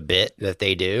kind of a bit that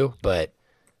they do. But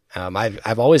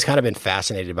I've always kind of been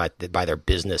fascinated by their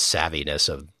business savviness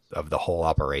of the whole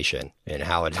operation and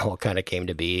how it all kind of came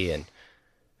to be. And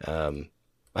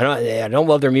I don't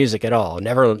love their music at all.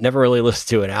 Never really listened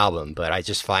to an album, but I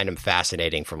just find them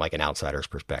fascinating from like an outsider's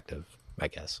perspective, I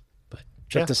guess. But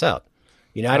check this out.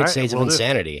 United States of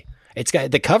Insanity. It's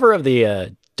got the cover of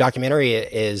the documentary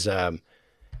is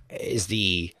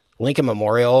the Lincoln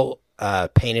Memorial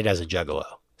painted as a juggalo.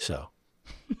 So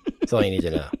that's all you need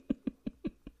to know.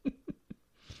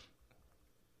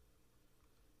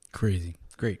 Crazy.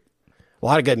 Great. A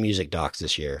lot of good music docs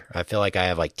this year. I feel like I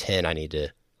have like 10 I need to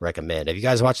recommend. Have you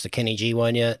guys watched the Kenny G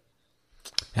one yet?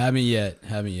 Haven't yet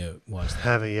watched that.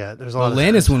 Haven't yet. There's a lot.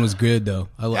 Atlantis one was good though.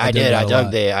 I did.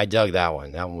 I dug that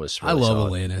one. That one was. Really I love solid.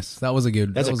 Atlantis. That was a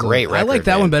good. That's a great record. I like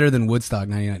that man. one better than Woodstock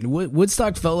 '99.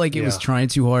 Woodstock felt like it was trying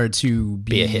too hard to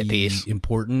be a hit piece.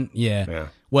 Important. Yeah.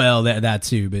 Well, that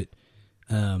too, but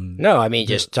no, I mean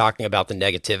just talking about the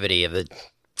negativity of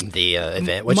the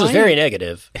event, which was very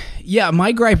negative. Yeah,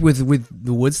 my gripe with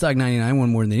the Woodstock '99 one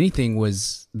more than anything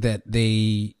was that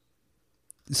they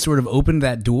sort of opened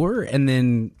that door and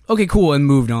then okay, cool, and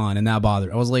moved on, and that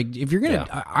bothered. I was like, if you're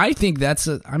gonna, I think that's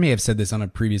I may have said this on a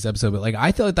previous episode, but like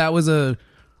I thought that was a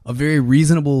very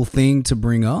reasonable thing to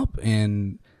bring up,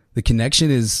 and the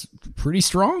connection is pretty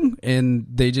strong, and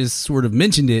they just sort of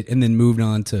mentioned it and then moved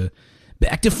on to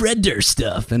back to Fred Durst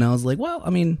stuff, and I was like, well,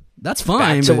 I mean, that's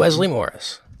fine. Back to Wesley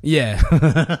Morris. Yeah.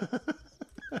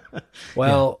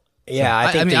 Well, I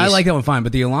think I like that one fine,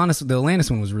 but the Atlantis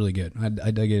one was really good.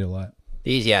 I dug it a lot.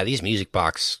 These music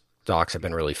box docs have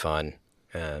been really fun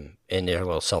in their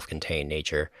little self-contained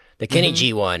nature. The Kenny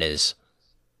G one is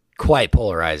quite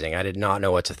polarizing. I did not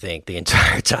know what to think the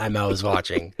entire time I was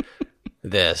watching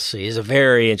this. He's a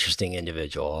very interesting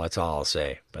individual. That's all I'll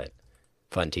say, but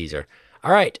fun teaser.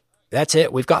 All right, that's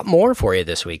it. We've got more for you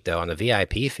this week, though, on the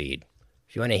VIP feed.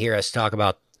 If you want to hear us talk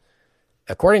about,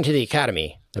 according to the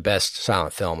Academy, the best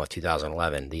silent film of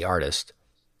 2011, The Artist,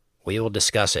 we will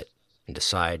discuss it and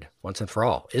decide once and for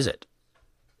all, is it?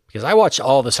 Because I watched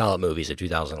all the silent movies of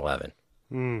 2011,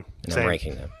 and I'm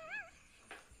ranking them.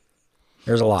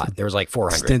 There's a lot. There was like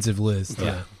 400. Extensive list.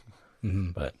 Yeah.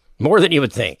 But more than you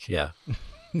would think, yeah.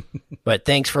 But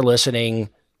thanks for listening.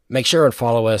 Make sure and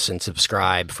follow us and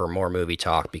subscribe for more movie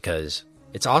talk because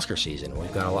it's Oscar season.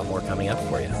 We've got a lot more coming up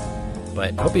for you.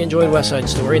 But hope you enjoyed West Side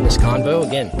Story and this convo.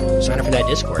 Again, sign up for that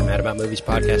Discord,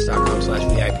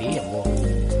 madaboutmoviespodcast.com/VIP, and we'll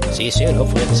see you soon,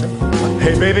 hopefully in December.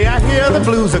 Hey, baby, I hear the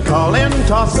blues are calling.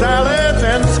 Tossed salads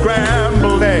and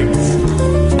scrambled eggs.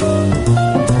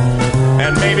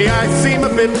 And maybe I seem a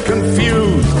bit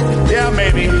confused. Yeah,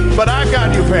 maybe, but I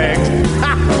got you pegged.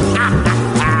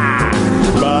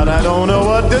 But I don't know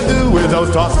what to do with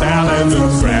those tossed salads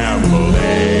and scrambled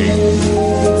eggs.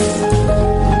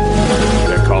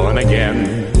 They're calling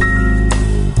again.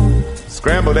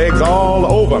 Scrambled eggs all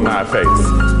over my face.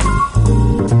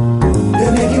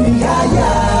 They're making me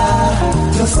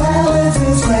yah-yah. Your salads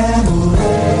and scrambled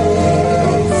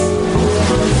eggs.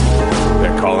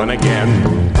 They're calling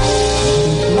again.